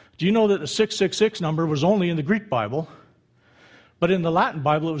 Do you know that the 666 number was only in the Greek Bible, but in the Latin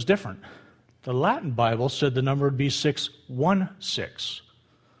Bible it was different? The Latin Bible said the number would be 616.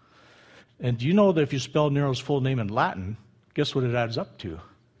 And do you know that if you spell Nero's full name in Latin, guess what it adds up to?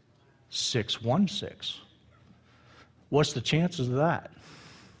 616. What's the chances of that?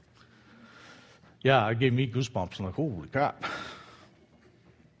 Yeah, it gave me goosebumps. I'm like, holy crap.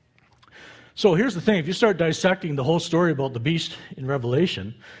 So here's the thing. If you start dissecting the whole story about the beast in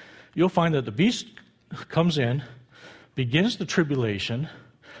Revelation, you'll find that the beast comes in, begins the tribulation,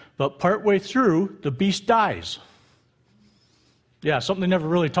 but partway through, the beast dies. Yeah, something they never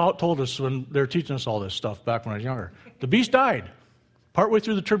really told us when they were teaching us all this stuff back when I was younger. The beast died partway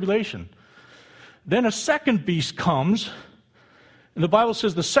through the tribulation. Then a second beast comes, and the Bible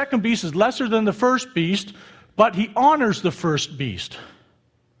says the second beast is lesser than the first beast, but he honors the first beast.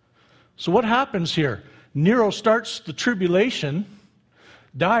 So what happens here? Nero starts the tribulation,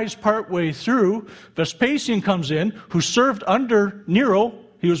 dies partway through. Vespasian comes in, who served under Nero.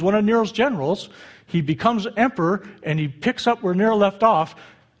 He was one of Nero's generals. He becomes emperor, and he picks up where Nero left off,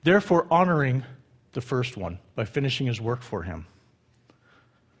 therefore honoring the first one by finishing his work for him.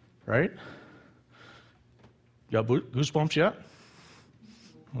 Right? Got goosebumps yet?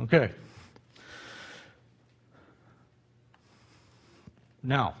 Okay.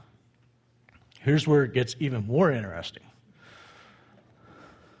 Now, here's where it gets even more interesting.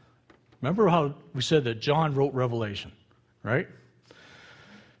 Remember how we said that John wrote Revelation, right?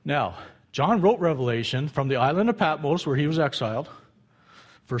 Now, John wrote Revelation from the island of Patmos, where he was exiled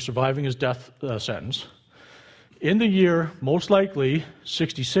for surviving his death sentence, in the year, most likely,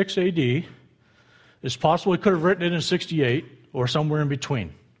 66 A.D. It's possible he could have written it in 68 or somewhere in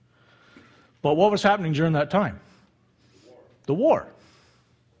between. But what was happening during that time? The war.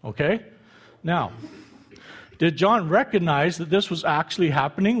 Okay? Now, did John recognize that this was actually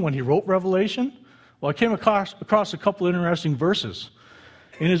happening when he wrote Revelation? Well, I came across a couple interesting verses.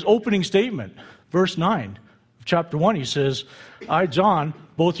 In his opening statement, verse 9 of chapter 1, he says, I, John,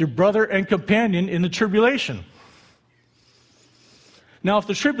 both your brother and companion in the tribulation. Now, if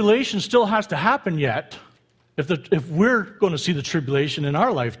the tribulation still has to happen yet, if we're going to see the tribulation in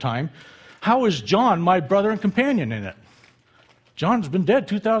our lifetime, how is John my brother and companion in it? John's been dead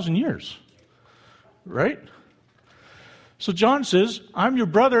 2,000 years, right? So John says, I'm your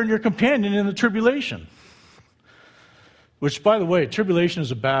brother and your companion in the tribulation. Which, by the way, tribulation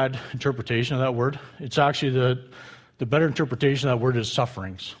is a bad interpretation of that word. It's actually the better interpretation of that word is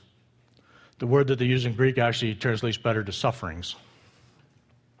sufferings. The word that they use in Greek actually translates better to sufferings.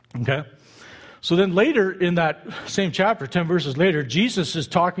 Okay? So then later in that same chapter, 10 verses later, Jesus is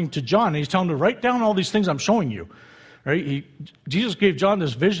talking to John, and he's telling him to write down all these things I'm showing you. Right? Jesus gave John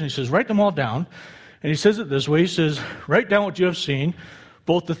this vision. He says, write them all down. And he says it this way. He says, write down what you have seen,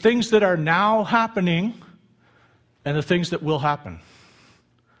 both the things that are now happening and the things that will happen.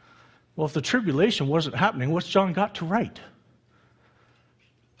 Well, if the tribulation wasn't happening, what's John got to write?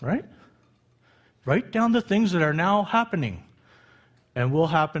 Right? Write down the things that are now happening and will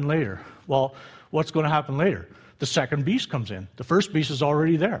happen later. Well, what's going to happen later? The second beast comes in. The first beast is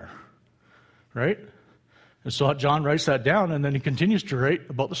already there. Right? And so John writes that down, and then he continues to write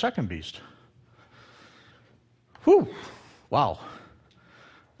about the second beast. Whew. Wow.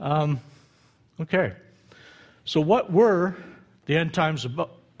 Okay. So what were the end times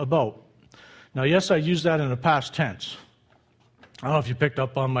about? Now, yes, I use that in a past tense. I don't know if you picked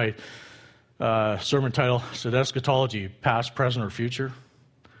up on my sermon title, said eschatology, past, present, or future.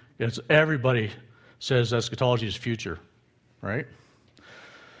 Everybody says eschatology is future, right?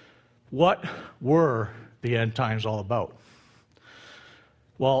 What were the end times all about?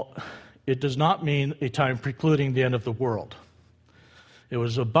 Well, it does not mean a time precluding the end of the world. It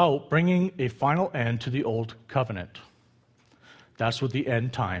was about bringing a final end to the old covenant. That's what the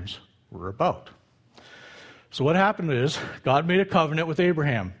end times were about. So what happened is, God made a covenant with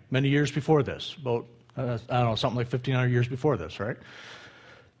Abraham many years before this, about, something like 1,500 years before this, right?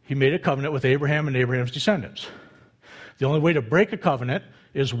 He made a covenant with Abraham and Abraham's descendants. The only way to break a covenant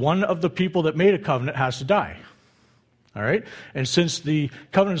is one of the people that made a covenant has to die. All right? And since the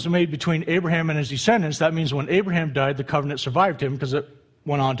covenant was made between Abraham and his descendants, that means when Abraham died, the covenant survived him because it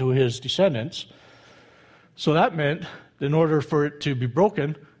went on to his descendants. So that meant, in order for it to be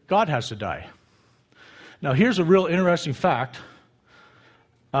broken, God has to die. Now, here's a real interesting fact.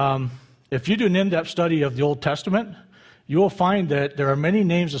 If you do an in-depth study of the Old Testament, you will find that there are many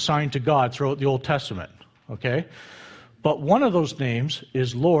names assigned to God throughout the Old Testament, okay? But one of those names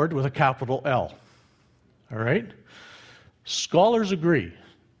is Lord with a capital L, all right? Scholars agree,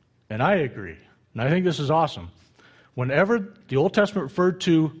 and I agree, and I think this is awesome. Whenever the Old Testament referred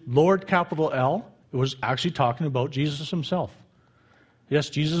to Lord, capital L, it was actually talking about Jesus himself. Yes,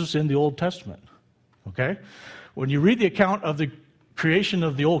 Jesus was in the Old Testament, okay? When you read the account of the creation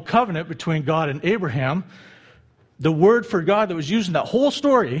of the Old Covenant between God and Abraham, the word for God that was used in that whole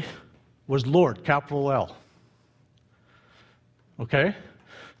story was Lord, capital L. Okay?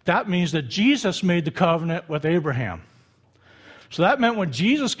 That means that Jesus made the covenant with Abraham. So that meant when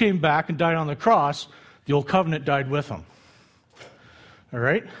Jesus came back and died on the cross, the old covenant died with him. All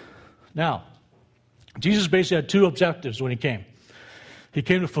right? Now, Jesus basically had two objectives when he came. He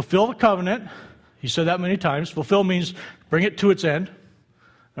came to fulfill the covenant. He said that many times. Fulfill means bring it to its end.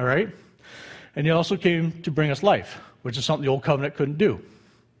 All right? And he also came to bring us life, which is something the old covenant couldn't do.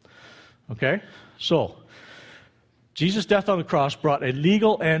 Okay? So, Jesus' death on the cross brought a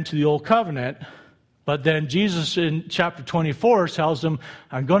legal end to the old covenant, but then Jesus in chapter 24 tells them,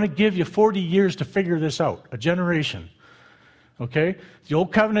 I'm going to give you 40 years to figure this out, a generation. Okay? The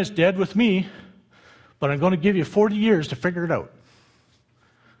old covenant's dead with me, but I'm going to give you 40 years to figure it out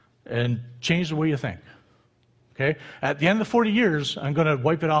and change the way you think. Okay? At the end of the 40 years, I'm going to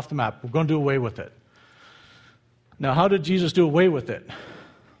wipe it off the map. We're going to do away with it. Now, how did Jesus do away with it?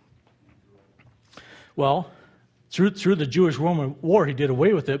 Well, through the Jewish-Roman War, he did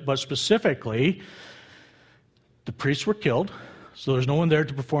away with it, but specifically, the priests were killed, so there's no one there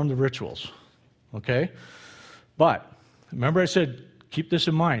to perform the rituals. Okay? But, remember I said, keep this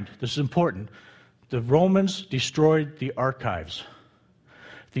in mind. This is important. The Romans destroyed the archives.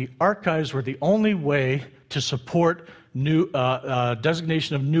 The archives were the only way to support new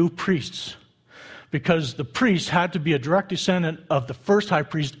designation of new priests, because the priest had to be a direct descendant of the first high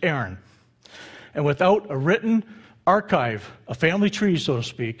priest, Aaron. And without a written archive, a family tree, so to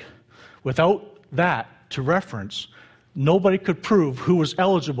speak, without that to reference, nobody could prove who was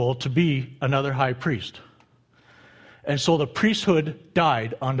eligible to be another high priest. And so the priesthood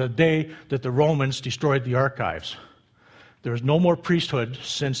died on the day that the Romans destroyed the archives. There is no more priesthood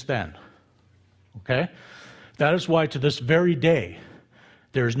since then. Okay? That is why to this very day,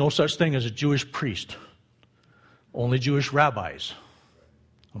 there is no such thing as a Jewish priest. Only Jewish rabbis.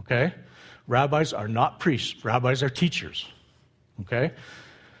 Okay? Rabbis are not priests. Rabbis are teachers. Okay?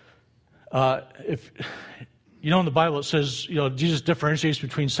 If in the Bible it says, Jesus differentiates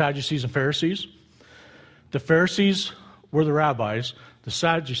between Sadducees and Pharisees. The Pharisees were the rabbis. The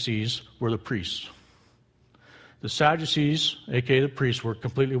Sadducees were the priests. The Sadducees, aka the priests, were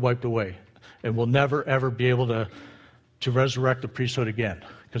completely wiped away and will never, ever be able to resurrect the priesthood again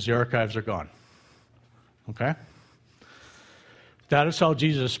because the archives are gone. Okay? That is how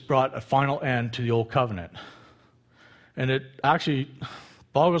Jesus brought a final end to the old covenant. And it actually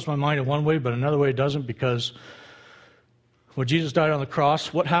boggles my mind in one way, but another way it doesn't, because when Jesus died on the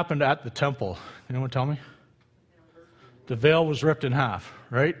cross, what happened at the temple? Can anyone tell me? The veil was ripped in half,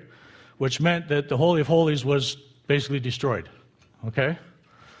 right? Which meant that the Holy of Holies was basically destroyed. Okay?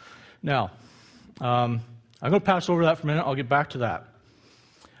 Now, I'm going to pass over that for a minute. I'll get back to that.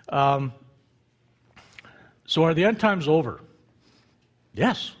 So are the end times over?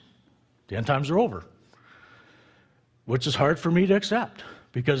 Yes, the end times are over. Which is hard for me to accept,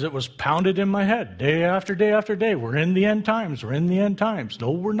 because it was pounded in my head day after day after day. We're in the end times. We're in the end times.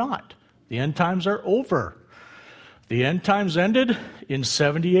 No, we're not. The end times are over. The end times ended in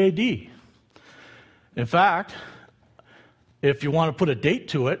 70 AD. In fact, if you want to put a date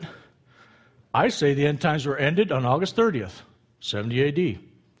to it, I say the end times were ended on August 30th, 70 AD,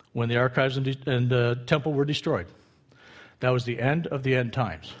 when the archives and the temple were destroyed. That was the end of the end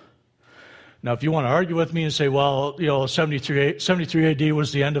times. Now, if you want to argue with me and say, well, 73 AD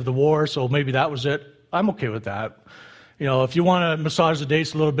was the end of the war, so maybe that was it, I'm okay with that. If you want to massage the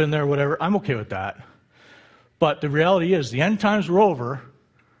dates a little bit in there, whatever, I'm okay with that. But the reality is, the end times were over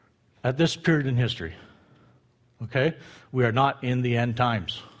at this period in history. Okay? We are not in the end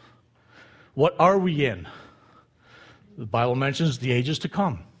times. What are we in? The Bible mentions the ages to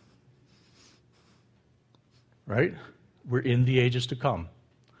come. Right? We're in the ages to come.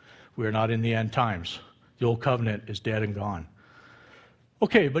 We are not in the end times. The old covenant is dead and gone.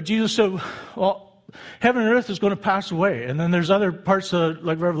 Okay, but Jesus said, well, heaven and earth is going to pass away. And then there's other parts of,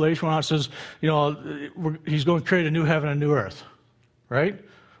 like Revelation, where it says, he's going to create a new heaven and a new earth. Right?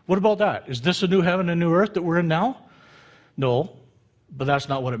 What about that? Is this a new heaven and a new earth that we're in now? No, but that's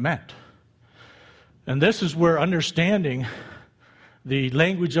not what it meant. And this is where understanding the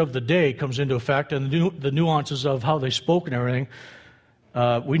language of the day comes into effect, and the nuances of how they spoke and everything.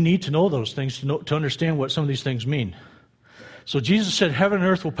 We need to know those things to understand what some of these things mean. So Jesus said, heaven and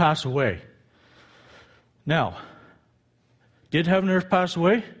earth will pass away. Now, did heaven and earth pass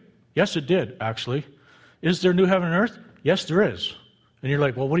away? Yes, it did, actually. Is there new heaven and earth? Yes, there is. And you're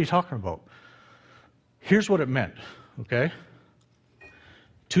like, well, what are you talking about? Here's what it meant, okay?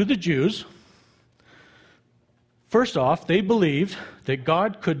 To the Jews, first off, they believed that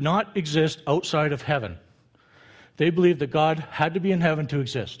God could not exist outside of heaven. They believed that God had to be in heaven to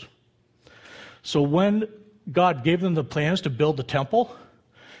exist. So when God gave them the plans to build the temple,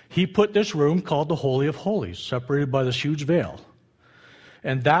 he put this room called the Holy of Holies, separated by this huge veil.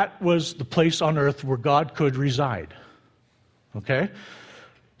 And that was the place on earth where God could reside. Okay?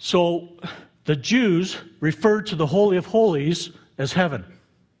 So the Jews referred to the Holy of Holies as heaven.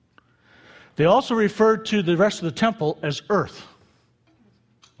 They also referred to the rest of the temple as earth.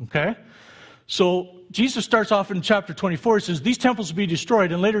 Okay? So Jesus starts off in chapter 24. He says, these temples will be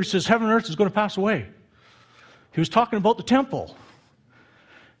destroyed. And later he says, heaven and earth is going to pass away. He was talking about the temple.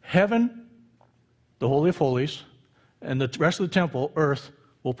 Heaven, the Holy of Holies, and the rest of the temple, earth,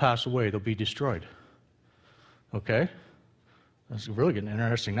 will pass away. They'll be destroyed. Okay? That's really getting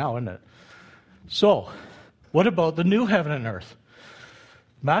interesting now, isn't it? So, what about the new heaven and earth?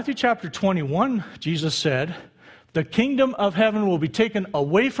 Matthew chapter 21, Jesus said, the kingdom of heaven will be taken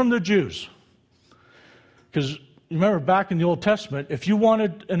away from the Jews. Because remember, back in the Old Testament, if you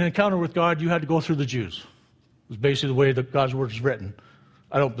wanted an encounter with God, you had to go through the Jews. It was basically the way that God's word is written.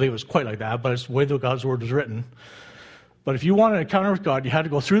 I don't believe it was quite like that, but it's the way that God's word is written. But if you wanted an encounter with God, you had to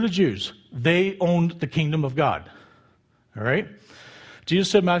go through the Jews. They owned the kingdom of God. All right? Jesus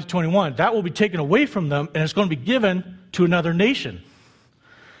said in Matthew 21, that will be taken away from them, and it's going to be given to another nation.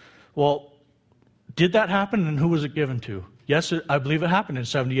 Well, did that happen, and who was it given to? Yes, I believe it happened in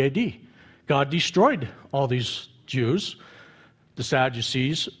 70 AD. God destroyed all these Jews, the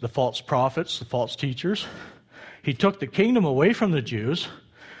Sadducees, the false prophets, the false teachers. He took the kingdom away from the Jews,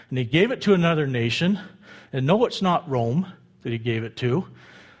 and he gave it to another nation. And no, it's not Rome that he gave it to.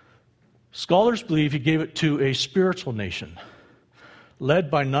 Scholars believe he gave it to a spiritual nation,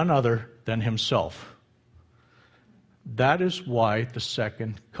 led by none other than himself. That is why the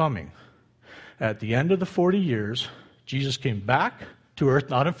second coming. At the end of the 40 years, Jesus came back to earth,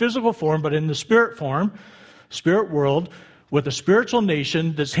 not in physical form, but in the spirit form, spirit world, with a spiritual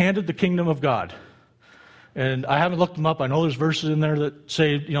nation that's handed the kingdom of God. And I haven't looked them up. I know there's verses in there that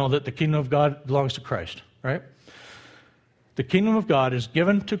say, that the kingdom of God belongs to Christ, right? The kingdom of God is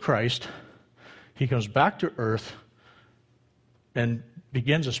given to Christ. He comes back to earth and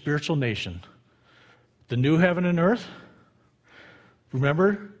begins a spiritual nation. The new heaven and earth,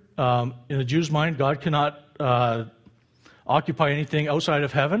 remember, in the Jews' mind, God cannot occupy anything outside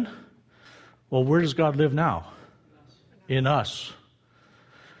of heaven. Well, where does God live now? In us.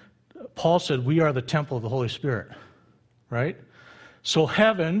 Paul said we are the temple of the Holy Spirit, right? So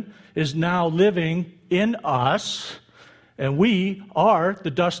heaven is now living in us, and we are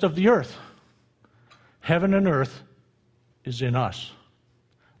the dust of the earth. Heaven and earth is in us.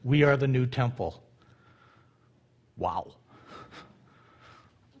 We are the new temple. Wow.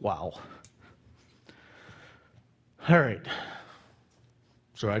 Wow. All right.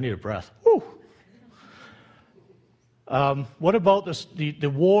 Sorry, I need a breath. Woo. What about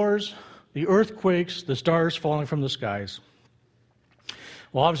the wars, the earthquakes, the stars falling from the skies?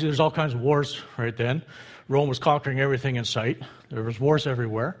 Well, obviously there's all kinds of wars right then. Rome was conquering everything in sight. There was wars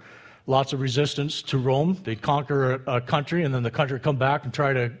everywhere. Lots of resistance to Rome. They'd conquer a country, and then the country would come back and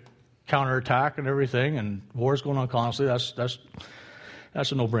try to counterattack and everything, and wars going on constantly.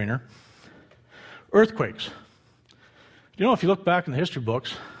 That's a no-brainer. Earthquakes. If you look back in the history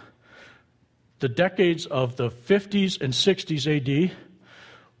books, the decades of the 50s and 60s AD,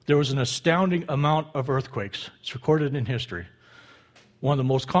 there was an astounding amount of earthquakes. It's recorded in history. One of the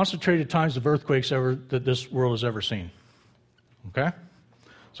most concentrated times of earthquakes ever that this world has ever seen. Okay?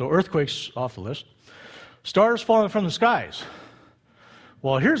 So earthquakes off the list. Stars falling from the skies.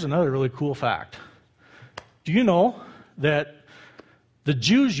 Well, here's another really cool fact. Do you know that the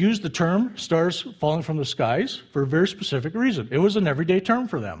Jews used the term stars falling from the skies for a very specific reason? It was an everyday term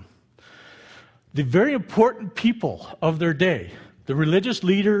for them. The very important people of their day, the religious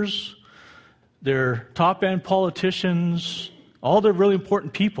leaders, their top-end politicians, all the really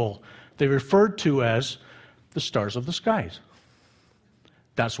important people, they referred to as the stars of the skies.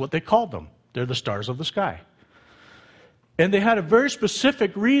 That's what they called them. They're the stars of the sky. And they had a very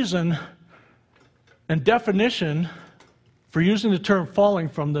specific reason and definition for using the term falling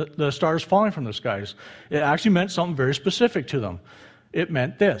from the stars falling from the skies. It actually meant something very specific to them. It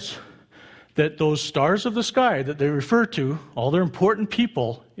meant this, that those stars of the sky that they refer to, all their important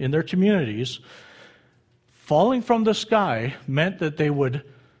people in their communities, falling from the sky meant that they would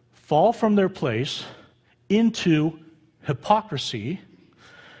fall from their place into hypocrisy,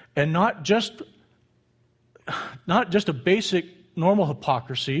 and not just a basic normal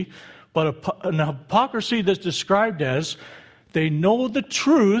hypocrisy, but an hypocrisy that's described as they know the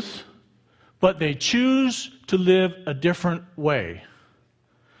truth, but they choose to live a different way.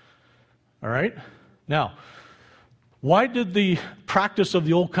 All right? Now, why did the practice of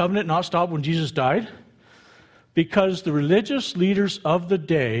the Old Covenant not stop when Jesus died? Because the religious leaders of the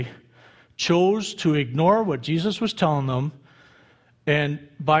day chose to ignore what Jesus was telling them, and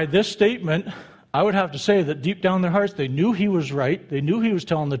by this statement, I would have to say that deep down in their hearts, they knew he was right, they knew he was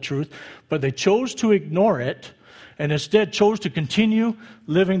telling the truth, but they chose to ignore it, and instead chose to continue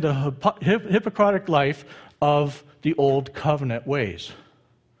living the hypocritic life of the Old Covenant ways.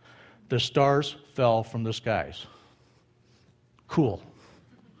 The stars fell from the skies. Cool.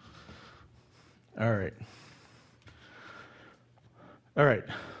 All right.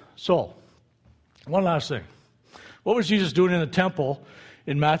 So, one last thing. What was Jesus doing in the temple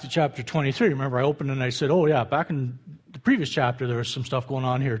in Matthew chapter 23? Remember, I opened and I said, oh yeah, back in the previous chapter, there was some stuff going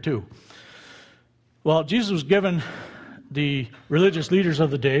on here too. Well, Jesus was giving the religious leaders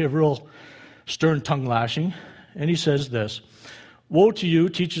of the day a real stern tongue lashing, and he says this, "Woe to you,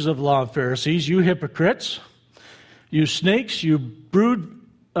 teachers of the law and Pharisees, you hypocrites, you snakes, you brood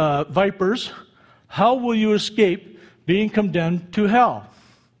vipers, how will you escape being condemned to hell?"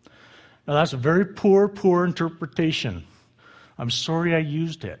 Now that's a very poor interpretation. I'm sorry I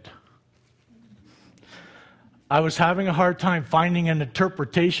used it. I was having a hard time finding an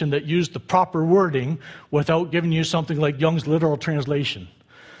interpretation that used the proper wording without giving you something like Young's literal translation.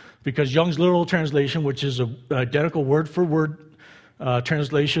 Because Young's literal translation, which is an identical word for word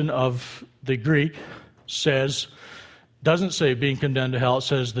translation of the Greek, doesn't say being condemned to hell, it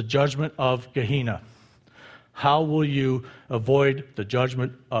says the judgment of Gehenna. How will you avoid the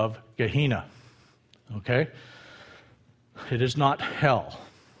judgment of Gehenna? Okay? It is not hell.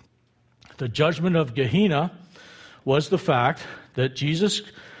 The judgment of Gehenna was the fact that Jesus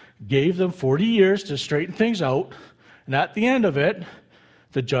gave them 40 years to straighten things out, and at the end of it,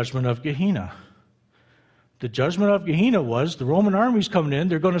 the judgment of Gehenna. The judgment of Gehenna was the Roman army's coming in,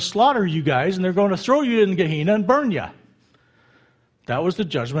 they're going to slaughter you guys, and they're going to throw you in Gehenna and burn you. That was the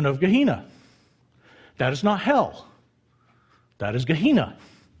judgment of Gehenna. That is not hell. That is Gehenna.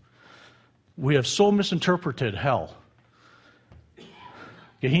 We have so misinterpreted hell.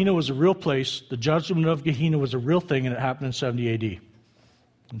 Gehenna was a real place. The judgment of Gehenna was a real thing, and it happened in 70 AD.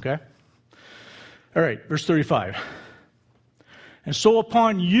 Okay? All right, verse 35. And so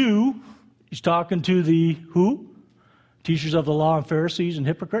upon you, he's talking to the who? Teachers of the law and Pharisees and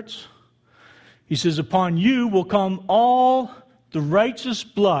hypocrites. He says, upon you will come all the righteous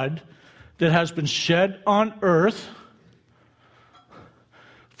blood that has been shed on earth,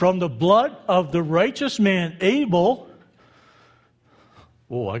 from the blood of the righteous man Abel.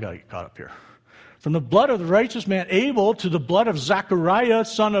 Oh, I got to get caught up here. From the blood of the righteous man Abel to the blood of Zechariah,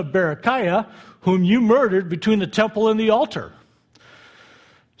 son of Berechiah, whom you murdered between the temple and the altar.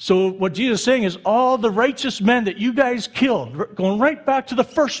 So what Jesus is saying is all the righteous men that you guys killed, going right back to the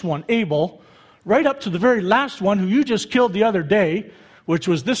first one, Abel, right up to the very last one who you just killed the other day, which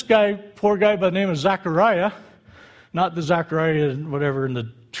was this guy, poor guy by the name of Zechariah, not the Zechariah whatever in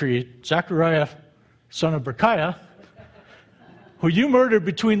the tree, Zechariah, son of Berechiah, who you murdered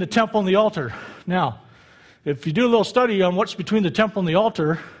between the temple and the altar. Now, if you do a little study on what's between the temple and the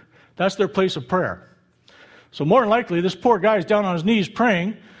altar, that's their place of prayer. So more than likely, this poor guy is down on his knees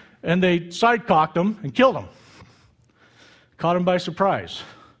praying, and they sidecocked him and killed him. Caught him by surprise.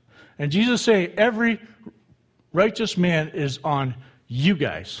 And Jesus saying, every righteous man is on You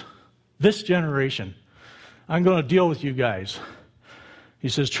guys, this generation, I'm going to deal with you guys. He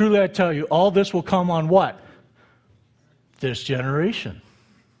says, truly I tell you, all this will come on what? This generation.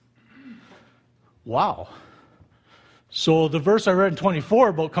 Wow. So the verse I read in 24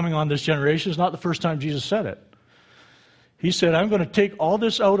 about coming on this generation is not the first time Jesus said it. He said, I'm going to take all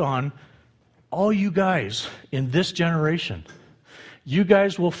this out on all you guys in this generation. You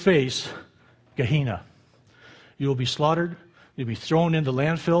guys will face Gehenna. You will be slaughtered, you'll be thrown in the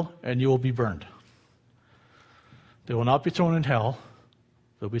landfill, and you will be burned. They will not be thrown in hell,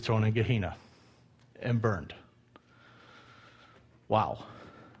 they'll be thrown in Gehenna and burned. Wow.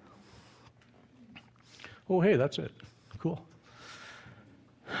 Oh, hey, that's it. Cool.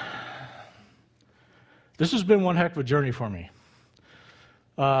 This has been one heck of a journey for me.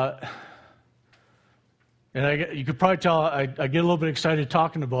 And you could probably tell I get a little bit excited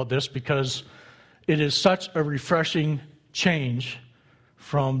talking about this because it is such a refreshing change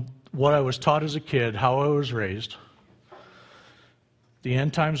from what I was taught as a kid, how I was raised. The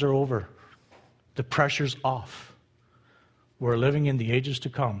end times are over. The pressure's off. We're living in the ages to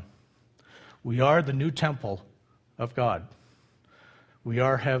come. We are the new temple of God. We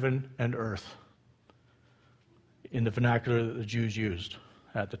are heaven and earth in the vernacular that the Jews used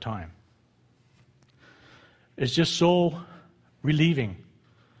at the time. It's just so relieving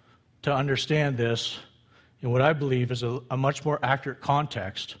to understand this in what I believe is a much more accurate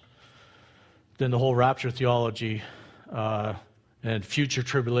context than the whole rapture theology and future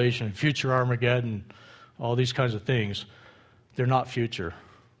tribulation, future Armageddon, all these kinds of things. They're not future.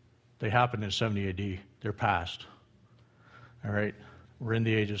 They happened in 70 AD. They're past. All right? We're in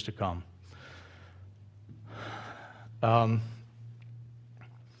the ages to come. I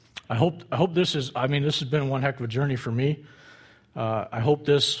hope this is, this has been one heck of a journey for me. I hope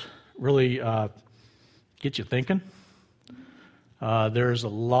this really gets you thinking. There's a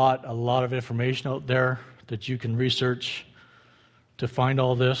lot of information out there that you can research to find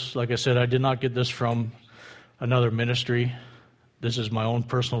all this. Like I said, I did not get this from another ministry. This is my own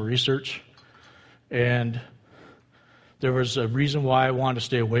personal research. And there was a reason why I wanted to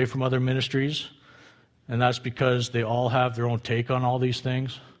stay away from other ministries, and that's because they all have their own take on all these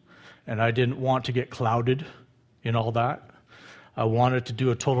things. And I didn't want to get clouded in all that. I wanted to do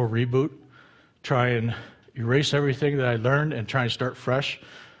a total reboot, try and erase everything that I learned and try and start fresh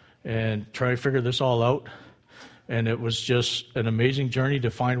and try to figure this all out. And it was just an amazing journey to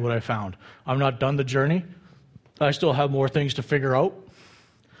find what I found. I'm not done the journey. I still have more things to figure out,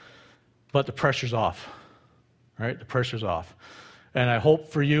 but the pressure's off, right? The pressure's off. And I hope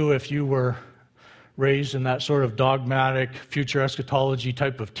for you, if you were raised in that sort of dogmatic future eschatology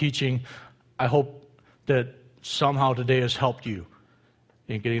type of teaching, I hope that somehow today has helped you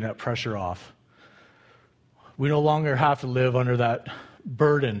in getting that pressure off. We no longer have to live under that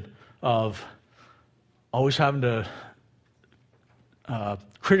burden of always having to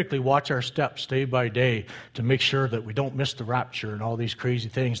critically watch our steps day by day to make sure that we don't miss the rapture and all these crazy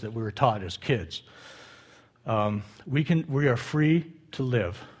things that we were taught as kids. We are free to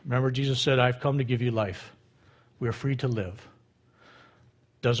live. Remember, Jesus said, I've come to give you life. We are free to live.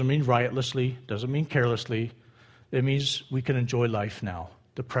 Doesn't mean riotlessly, doesn't mean carelessly. It means we can enjoy life now.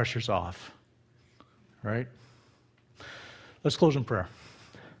 The pressure's off. Right? Let's close in prayer.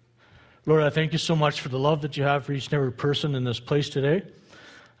 Lord, I thank you so much for the love that you have for each and every person in this place today.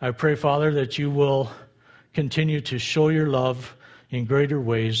 I pray, Father, that you will continue to show your love in greater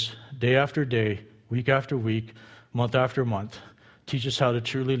ways, day after day, week after week, month after month. Teach us how to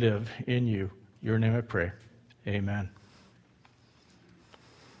truly live in you. In your name I pray. Amen.